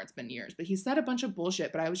anymore. It's been years. But he said a bunch of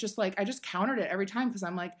bullshit. But I was just like, I just countered it every time because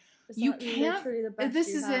I'm like, you can't. This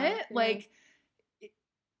is it? Yeah. Like,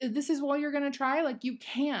 this is what you're going to try? Like, you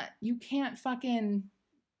can't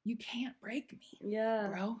break me. Yeah.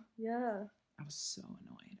 Bro. Yeah. I was so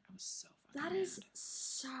annoyed. I was so fucking That mad. is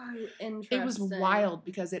so interesting. It was wild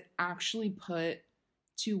because it actually put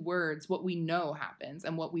to words what we know happens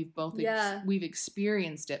and what we've both we've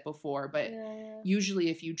experienced it before, but usually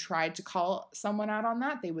if you tried to call someone out on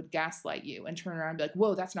that, they would gaslight you and turn around and be like,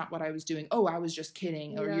 whoa, that's not what I was doing. Oh, I was just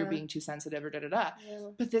kidding. Or you're being too sensitive or da-da-da.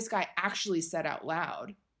 But this guy actually said out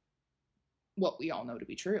loud what we all know to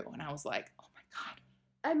be true. And I was like, oh my God.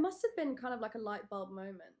 It must have been kind of like a light bulb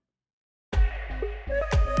moment.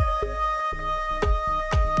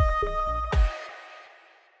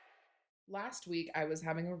 Last week, I was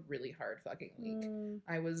having a really hard fucking week.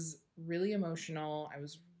 I was really emotional. I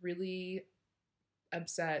was really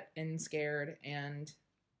upset and scared, and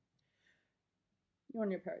you're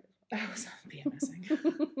on your period. I was PMSing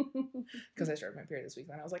because I started my period this week.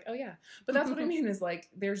 And I was like, oh yeah. But that's what I mean is like,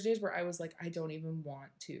 there's days where I was like, I don't even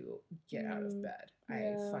want to get out of bed.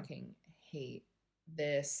 I fucking hate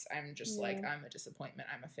this. I'm just like, I'm a disappointment.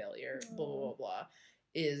 I'm a failure. Blah, blah, blah, blah.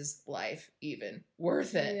 Is life even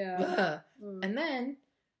worth it? Yeah. And then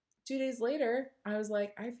 2 days later, I was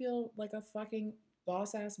like, I feel like a fucking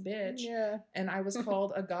boss ass bitch. Yeah. And I was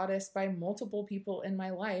called a goddess by multiple people in my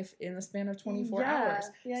life in the span of 24 hours.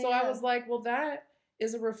 Yeah, so I was like, well, that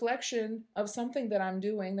is a reflection of something that I'm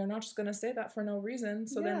doing. They're not just going to say that for no reason.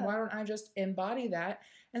 So then why don't I just embody that?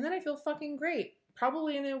 And then I feel fucking great.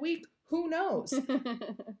 Probably in a week. Who knows?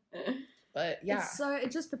 But yeah. So it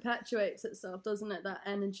just perpetuates itself, doesn't it? That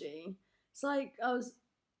energy. It's like I was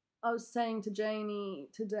saying to Janie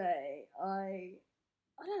today, I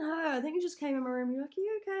don't know, I think it just came in my room, you're like, are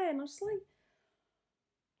you okay? And I was just like,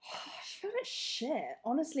 I just feel a bit shit.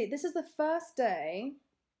 Honestly, this is the first day,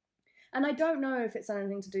 and I don't know if it's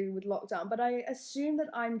anything to do with lockdown, but I assume that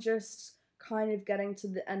I'm just kind of getting to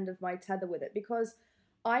the end of my tether with it, because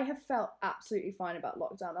I have felt absolutely fine about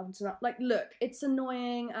lockdown up until now. Like, look, it's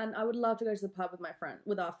annoying, and I would love to go to the pub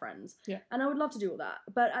with our friends. Yeah. And I would love to do all that.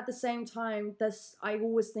 But at the same time, I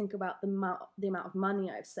always think about the amount of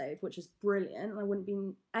money I've saved, which is brilliant. And I wouldn't be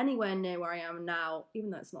anywhere near where I am now,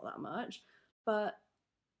 even though it's not that much. But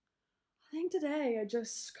I think today I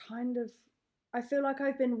just I feel like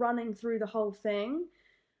I've been running through the whole thing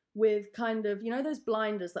with kind of, you know, those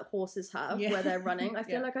blinders that horses have where they're running. I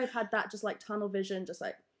feel like I've had that just like tunnel vision, just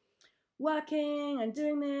like working and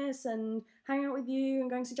doing this and hanging out with you and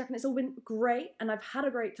going to see Jack, and it's all been great and I've had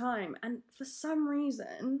a great time. And for some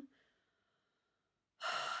reason,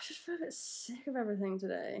 I just feel a bit sick of everything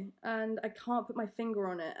today and I can't put my finger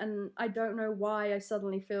on it, and I don't know why I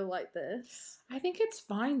suddenly feel like this. I think it's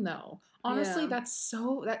fine though. Honestly, that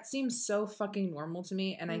seems so fucking normal to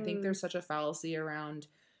me, and I think there's such a fallacy around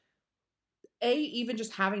even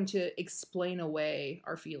just having to explain away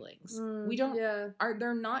our feelings. We don't,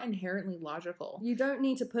 they're not inherently logical. You don't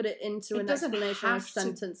need to put it into an explanation or a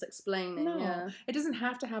sentence explaining. No, it doesn't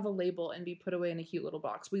have to have a label and be put away in a cute little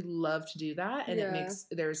box. We love to do that, and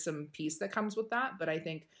there's some peace that comes with that, but I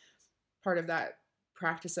think part of that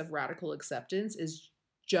practice of radical acceptance is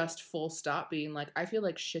just full stop being like, I feel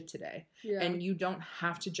like shit today. Yeah. And you don't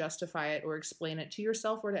have to justify it or explain it to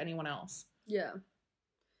yourself or to anyone else. Yeah.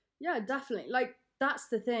 Yeah, definitely. Like, that's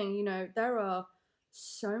the thing, you know, there are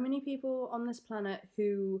so many people on this planet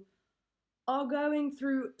who are going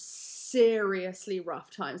through seriously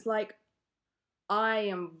rough times. Like, I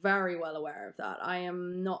am very well aware of that. I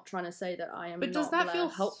am not trying to say that I am. But does that feel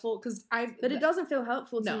helpful? But it doesn't feel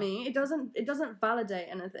helpful to me. It doesn't validate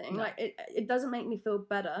anything. No. Like, it doesn't make me feel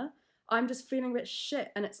better. I'm just feeling a bit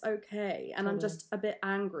shit, and it's okay. And I'm just a bit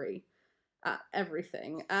angry at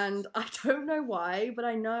everything, and I don't know why, but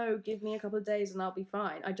I know give me a couple of days and I'll be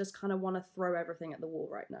fine. I just kind of want to throw everything at the wall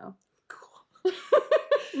right now. Cool.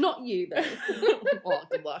 Not you though. Well,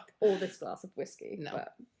 good luck. Or this glass of whiskey. No,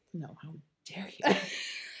 no, how dare you?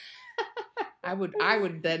 I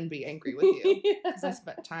would then be angry with you because I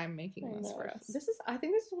spent time making this for us. I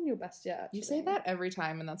think this is one of your best yet. Actually. You say that every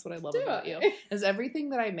time, and that's what I love about you. Is everything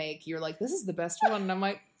that I make, you're like, this is the best one, and I'm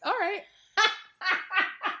like, all right.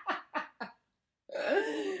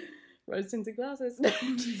 Rose tinted glasses.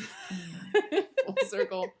 Full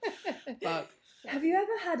circle. Fuck. Have you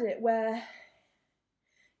ever had it where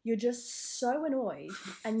you're just so annoyed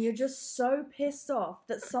and you're just so pissed off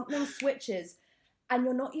that something switches and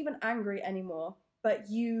you're not even angry anymore, but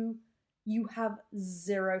you have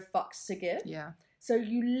zero fucks to give? Yeah. So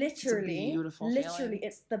you literally,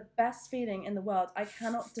 it's the best feeling in the world. I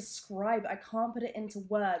cannot describe, I can't put it into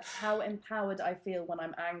words how empowered I feel when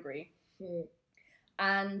I'm angry.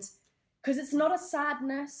 And because it's not a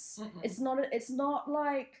sadness, it's not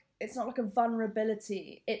like a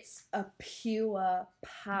vulnerability. It's a pure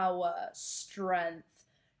power, strength.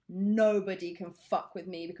 Nobody can fuck with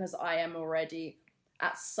me because I am already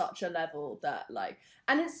at such a level that like,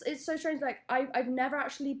 and it's so strange. Like I've never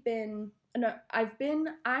actually been. No, I've been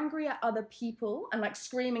angry at other people and like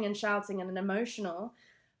screaming and shouting and emotional.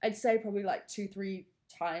 I'd say probably like 2-3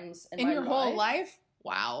 times in my your life. Whole life.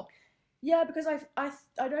 Wow. Yeah, because I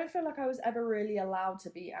don't feel like I was ever really allowed to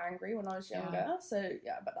be angry when I was younger. Yeah. So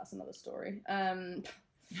yeah, but that's another story.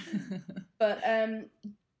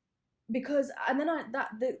 Because and then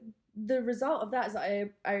the result of that is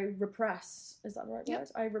that I repressed. Is that the right word?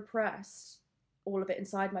 I repressed all of it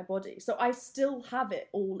inside my body. So I still have it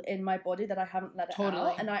all in my body that I haven't let it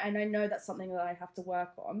out. And I know that's something that I have to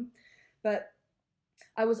work on. But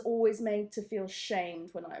I was always made to feel shamed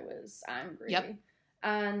when I was angry. Yep.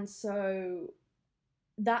 And so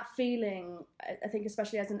that feeling, I think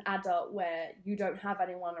especially as an adult where you don't have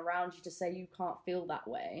anyone around you to say you can't feel that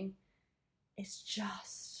way, it's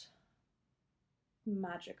just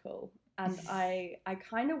magical. And I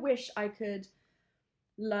kind of wish I could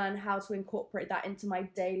learn how to incorporate that into my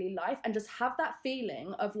daily life and just have that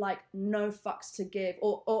feeling of like no fucks to give,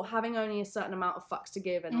 or having only a certain amount of fucks to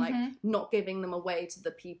give, and like not giving them away to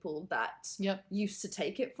the people that used to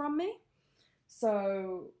take it from me.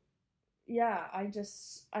 So yeah, I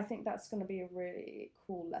think that's going to be a really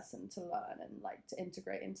cool lesson to learn and like to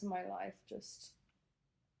integrate into my life, just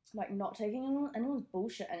like not taking anyone's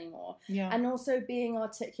bullshit anymore. Yeah. And also being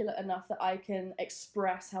articulate enough that I can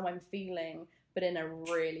express how I'm feeling, but in a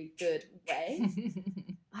really good way.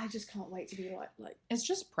 I just can't wait to be like it's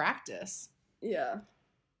just practice. Yeah.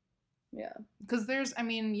 Yeah. Because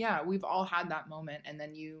we've all had that moment, and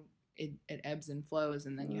then it ebbs and flows,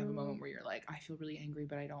 and then you have a moment where you're like, I feel really angry,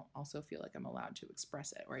 but I don't also feel like I'm allowed to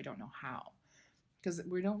express it, or I don't know how. Because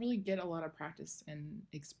we don't really get a lot of practice in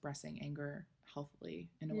expressing anger healthily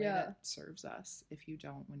in a way that serves us if you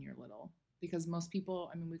don't when you're little. Because most people,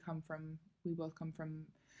 we both come from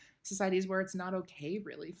societies where it's not okay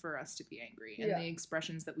really for us to be angry, and the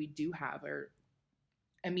expressions that we do have are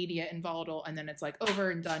immediate and volatile, and then it's like over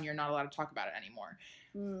and done. You're not allowed to talk about it anymore.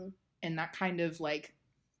 And that kind of like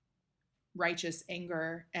righteous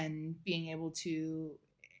anger and being able to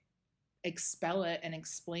expel it and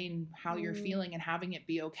explain how you're feeling and having it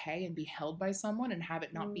be okay and be held by someone and have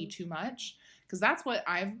it not be too much, because that's what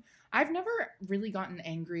I've never really gotten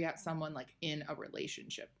angry at someone like in a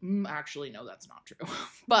relationship. Actually, no, that's not true.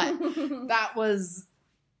 But that was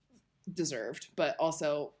deserved. But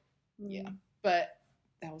also, but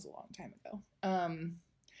that was a long time ago.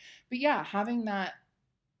 But yeah, having that,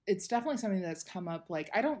 it's definitely something that's come up. Like,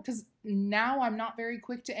 because now I'm not very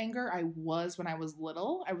quick to anger. I was when I was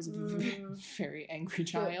little. I was a very angry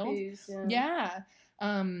child. Yeah.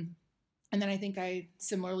 And then I think I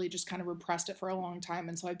similarly just kind of repressed it for a long time.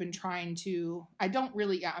 And so I've been trying to,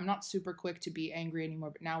 I'm not super quick to be angry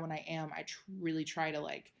anymore. But now when I am, I really try to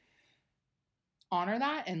like honor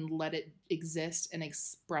that and let it exist and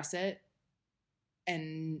express it,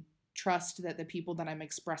 and trust that the people that I'm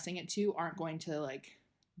expressing it to aren't going to like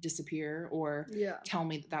disappear or tell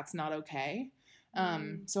me that that's not okay.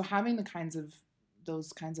 So having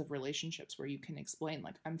those kinds of relationships where you can explain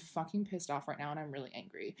like, I'm fucking pissed off right now and I'm really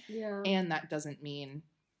angry. Yeah. And that doesn't mean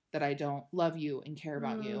that I don't love you and care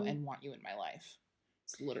about you and want you in my life.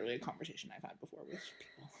 It's literally a conversation I've had before with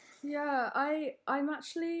people. Yeah, I'm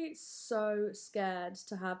actually so scared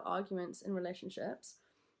to have arguments in relationships.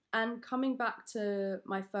 And coming back to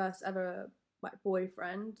my first ever like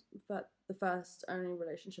boyfriend, but the first only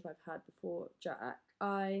relationship I've had before Jack,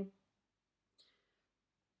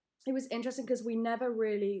 it was interesting because we never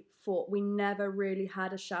really fought. We never really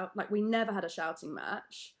had we never had a shouting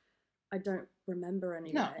match. I don't remember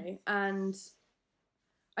anyway. No. And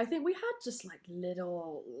I think we had just like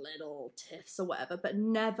little tiffs or whatever, but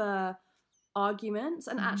never arguments.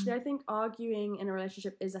 And actually I think arguing in a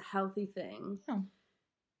relationship is a healthy thing. Oh.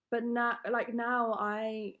 But now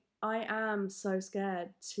I am so scared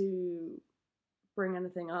to bring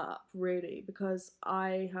anything up, really, because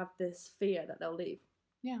I have this fear that they'll leave.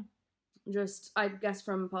 Yeah. Just, I guess,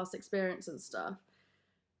 from past experience and stuff.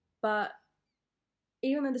 But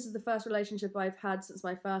even though this is the first relationship I've had since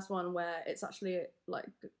my first one where it's actually, like,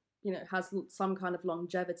 you know, has some kind of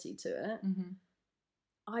longevity to it,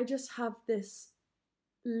 I just have this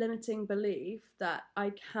limiting belief that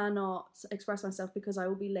I cannot express myself because I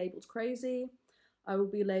will be labelled crazy. I will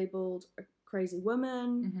be labelled a crazy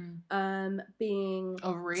woman, being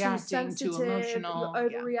overreacting, too sensitive, too emotional,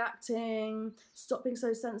 you're overreacting, stop being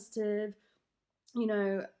so sensitive, you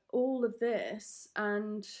know, all of this.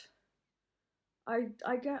 And I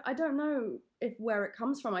don't know where it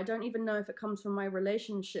comes from. I don't even know if it comes from my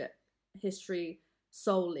relationship history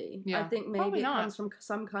solely. I think maybe it comes from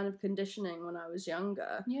some kind of conditioning when I was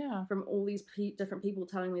younger. Yeah. From all these different people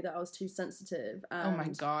telling me that I was too sensitive. And oh my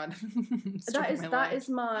God. that is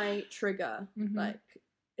my trigger. Like,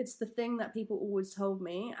 it's the thing that people always told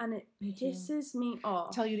me, and it pisses me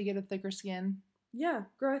off. Tell you to get a thicker skin. Yeah,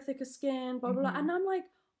 grow a thicker skin, blah, blah, blah. And I'm like,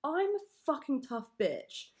 I'm a fucking tough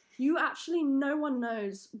bitch. You actually, no one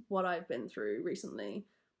knows what I've been through recently.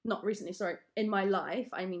 Not recently, sorry. In my life.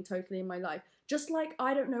 I mean, totally in my life. Just like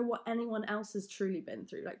I don't know what anyone else has truly been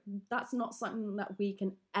through. Like, that's not something that we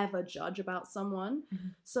can ever judge about someone.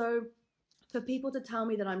 So for people to tell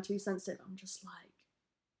me that I'm too sensitive, I'm just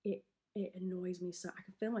like, it annoys me so. I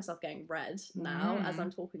can feel myself getting red now as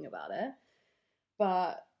I'm talking about it.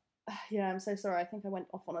 But yeah, I'm so sorry. I think I went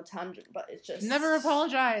off on a tangent, but it's just... Never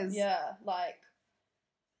apologize. Yeah, like,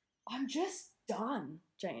 I'm just done,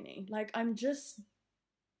 Janie. Like, I'm just...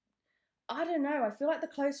 I don't know. I feel like the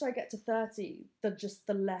closer I get to 30,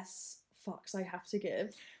 the less fucks I have to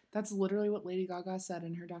give. That's literally what Lady Gaga said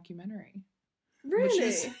in her documentary.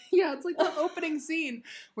 Really? Yeah, it's like the opening scene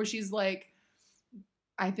where she's like,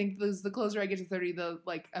 I think the closer I get to 30, the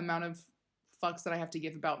like amount of fucks that I have to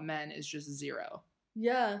give about men is just zero.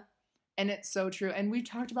 Yeah. And it's so true. And we've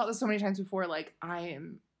talked about this so many times before. Like,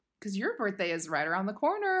 because your birthday is right around the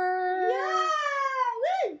corner. Yeah.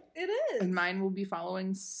 It is. And mine will be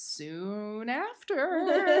following soon after.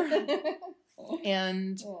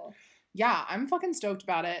 And yeah, I'm fucking stoked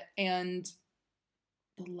about it. And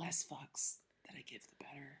the less fucks that I give, the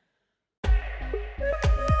better.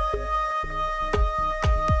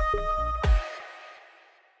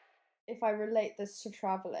 If I relate this to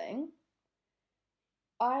traveling,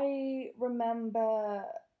 I remember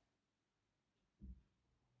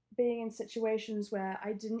being in situations where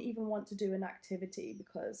I didn't even want to do an activity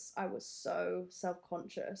because I was so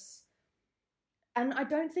self-conscious. And I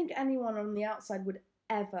don't think anyone on the outside would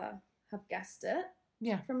ever have guessed it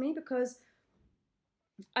from me, because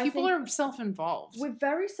people are self-involved. We're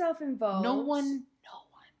very self-involved. No one's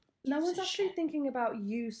actually thinking about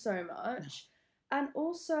you so much. No. And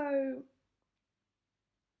also,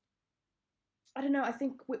 I don't know, I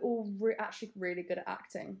think we're all actually really good at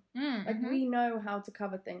acting. Like, we know how to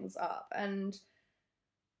cover things up. And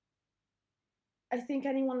I think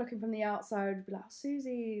anyone looking from the outside would be like,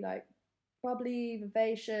 Susie, like, bubbly,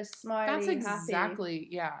 vivacious, smiley, happy. That's exactly,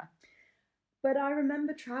 yeah. But I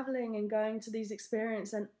remember traveling and going to these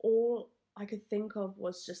experiences, and all I could think of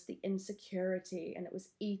was just the insecurity, and it was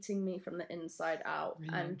eating me from the inside out.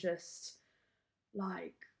 Really? And just,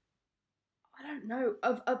 like... I don't know,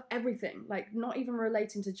 of everything, like, not even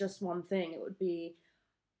relating to just one thing. It would be,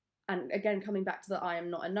 and again, coming back to the I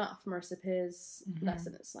am not enough, Marissa Peer's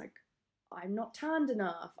lesson, it's like, I'm not tanned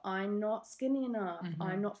enough, I'm not skinny enough,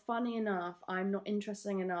 I'm not funny enough, I'm not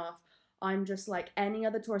interesting enough, I'm just like any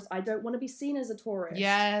other tourist, I don't want to be seen as a tourist.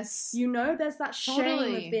 Yes. You know, there's that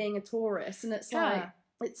shame of being a tourist, and it's like,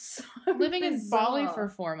 it's so living bizarre. in Bali for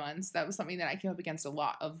 4 months, that was something that I came up against a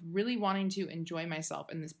lot, of really wanting to enjoy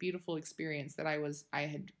myself in this beautiful experience that I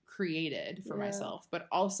had created for myself, but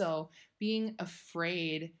also being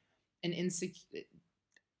afraid and insecure,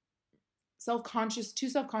 self-conscious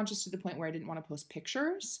to the point where I didn't want to post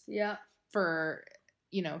pictures for,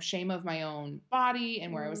 you know, shame of my own body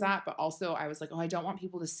and where I was at, but also I was like, oh, I don't want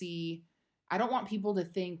people to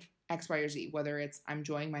think X, Y, or Z, whether it's I'm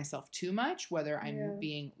enjoying myself too much, whether I'm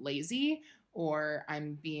being lazy, or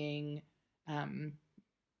I'm being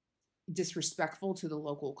disrespectful to the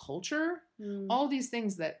local culture. All these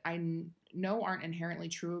things that I know aren't inherently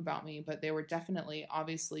true about me, but they were definitely,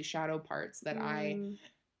 obviously, shadow parts that I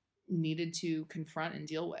needed to confront and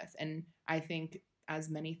deal with. And I think, as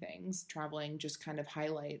many things, traveling just kind of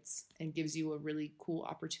highlights and gives you a really cool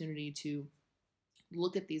opportunity to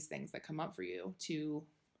look at these things that come up for you, to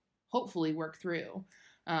hopefully work through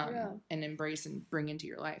and embrace and bring into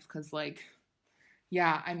your life. Because, like,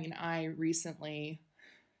 I mean, I recently,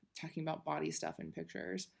 talking about body stuff and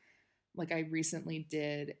pictures, like, I recently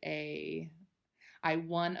I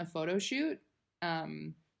won a photo shoot,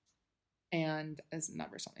 and it's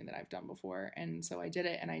never something that I've done before. And so I did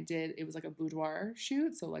it, and it was like a boudoir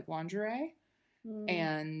shoot, so like lingerie.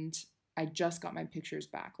 And I just got my pictures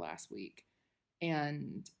back last week.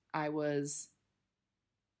 And I was,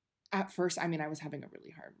 at first, I mean, I was having a really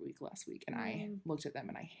hard week last week, and I looked at them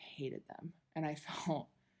and I hated them. And I felt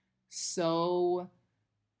so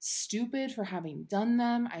stupid for having done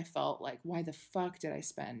them. I felt like, why the fuck did I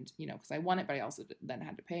spend, because I won it, but I also then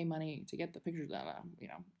had to pay money to get the pictures,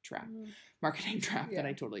 trap, marketing trap that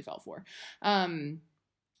I totally fell for. I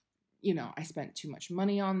spent too much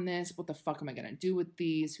money on this. What the fuck am I going to do with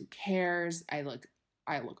these? Who cares? I look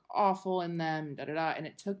awful in them, And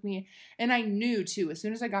it took me, and I knew too, as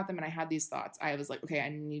soon as I got them and I had these thoughts, I was like, okay, I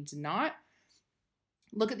need to not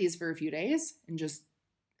look at these for a few days and just,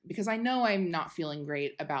 because I know I'm not feeling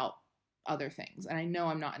great about other things. And I know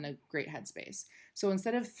I'm not in a great headspace. So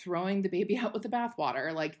instead of throwing the baby out with the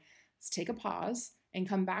bathwater, like, let's take a pause and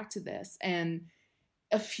come back to this. And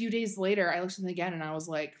a few days later, I looked at them again and I was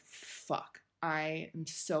like, fuck, I am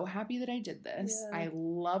so happy that I did this. Yeah. I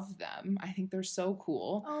love them. I think they're so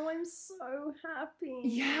cool. Oh, I'm so happy.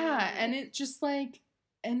 Yeah. And it just like,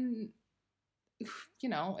 and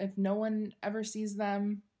if no one ever sees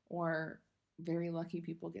them, or very lucky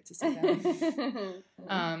people get to see them,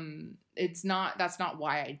 that's not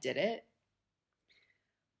why I did it.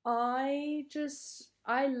 I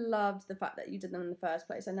loved the fact that you did them in the first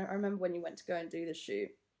place. I remember when you went to go and do the shoot.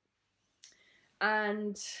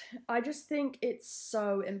 And I just think it's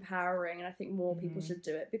so empowering, and I think more people should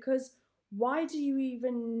do it, because why do you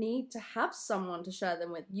even need to have someone to share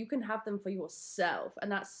them with? You can have them for yourself,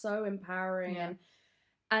 and that's so empowering. Yeah.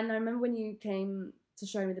 And I remember when you came to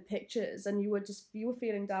show me the pictures and you were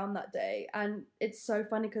feeling down that day, and it's so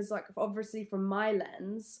funny because, like, obviously from my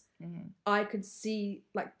lens, I could see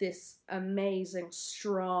like this amazing,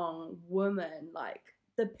 strong woman. Like,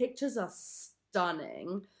 the pictures are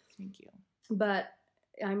stunning. Thank you. But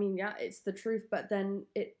I mean, yeah, it's the truth. But then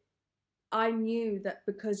I knew that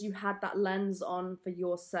because you had that lens on for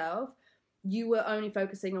yourself, you were only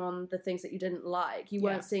focusing on the things that you didn't like. You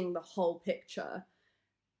weren't seeing the whole picture.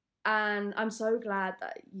 And I'm so glad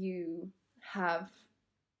that you have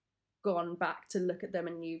gone back to look at them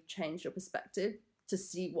and you've changed your perspective to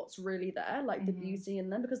see what's really there, like the beauty in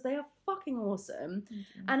them, because they are fucking awesome.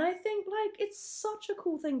 And I think, like, it's such a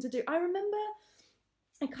cool thing to do. I remember,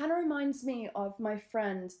 it kind of reminds me of my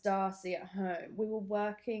friend Darcy at home. We were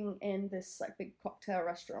working in this like big cocktail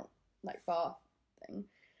restaurant, like bar thing,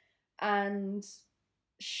 and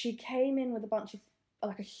she came in with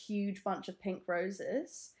a huge bunch of pink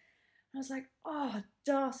roses. I was like, oh,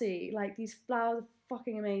 Darcy, like, these flowers are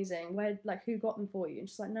fucking amazing. Who got them for you? And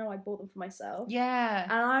she's like, no, I bought them for myself. Yeah.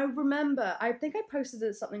 And I remember, I think I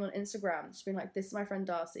posted something on Instagram, just being like, this is my friend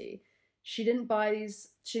Darcy. She didn't buy these,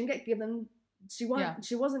 she didn't get given, she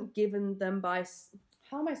wasn't given them by,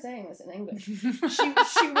 how am I saying this in English?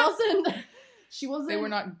 she wasn't, they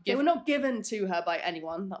were not given to her by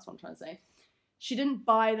anyone. That's what I'm trying to say. She didn't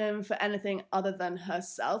buy them for anything other than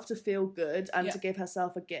herself, to feel good and to give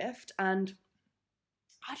herself a gift. And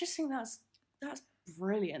I just think that's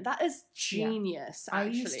brilliant. That is genius, actually.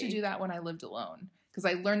 I used to do that when I lived alone, because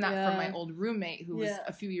I learned that from my old roommate who was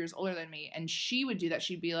a few years older than me. And she would do that.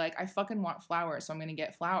 She'd be like, I fucking want flowers, so I'm going to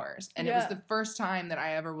get flowers. And it was the first time that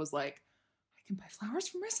I ever was like, I can buy flowers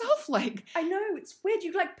for myself. Like, I know, it's weird.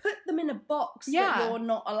 You like put them in a box that you're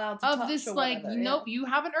not allowed to touch. Of this, like, nope, you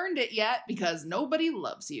haven't earned it yet because nobody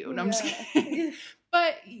loves you. No, I'm just kidding.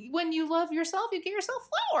 But when you love yourself, you get yourself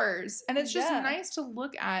flowers, and it's just nice to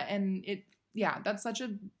look at. And that's such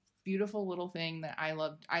a beautiful little thing that I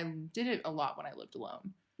loved. I did it a lot when I lived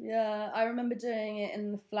alone. Yeah, I remember doing it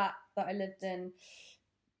in the flat that I lived in.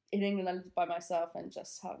 In England, I lived by myself, and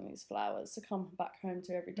just having these flowers to come back home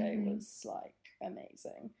to every day was like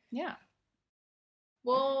amazing. Yeah.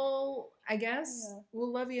 Well, I guess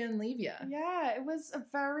we'll love you and leave you. Yeah, it was a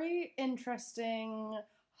very interesting,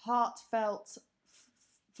 heartfelt,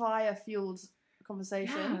 fire-fueled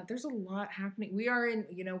conversation. Yeah, there's a lot happening. We are in,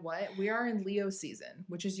 you know what? We are in Leo season,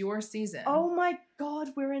 which is your season. Oh my God,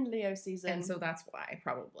 we're in Leo season. And so that's why,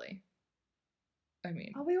 probably. I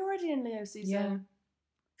mean. Are we already in Leo season? Yeah.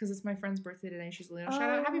 Because it's my friend's birthday today. She's Leo. Shout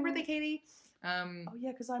out. Happy birthday, Katie. Oh,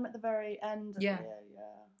 yeah, because I'm at the very end of Leo,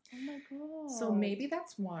 Oh my God. So maybe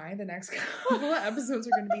that's why the next couple of episodes are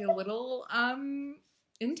going to be a little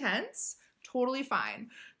intense. Totally fine.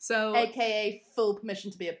 So, AKA full permission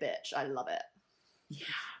to be a bitch. I love it. Yeah.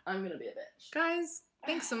 I'm going to be a bitch. Guys,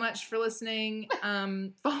 thanks so much for listening.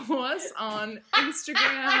 Follow us on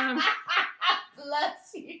Instagram.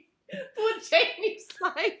 Bless you. Poor Janie's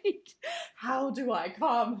like, how do I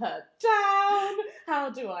calm her down? How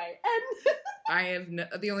do I end? I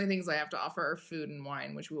have the only things I have to offer are food and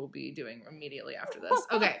wine, which we will be doing immediately after this.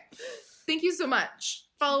 Okay. Thank you so much.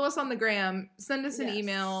 Follow us on the gram. Send us an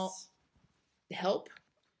email. Help.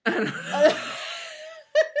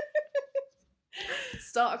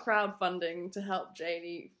 Start a crowdfunding to help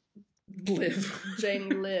Janie live.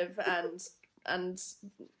 Janie live and and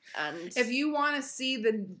if you want to see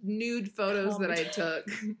the nude photos that I took,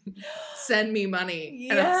 send me money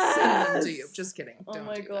and I'll send them to you. Just kidding. Oh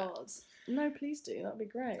my god. No, please do. That'd be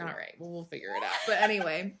great. All right. Well, we'll figure it out. But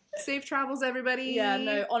anyway, safe travels, everybody. Yeah,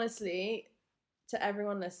 no, honestly, to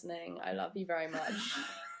everyone listening, I love you very much.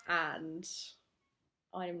 And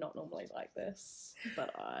I am not normally like this,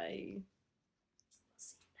 but I will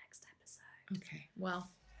see you next episode. Okay.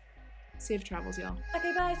 Well, safe travels, y'all.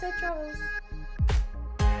 Okay, bye. Safe travels.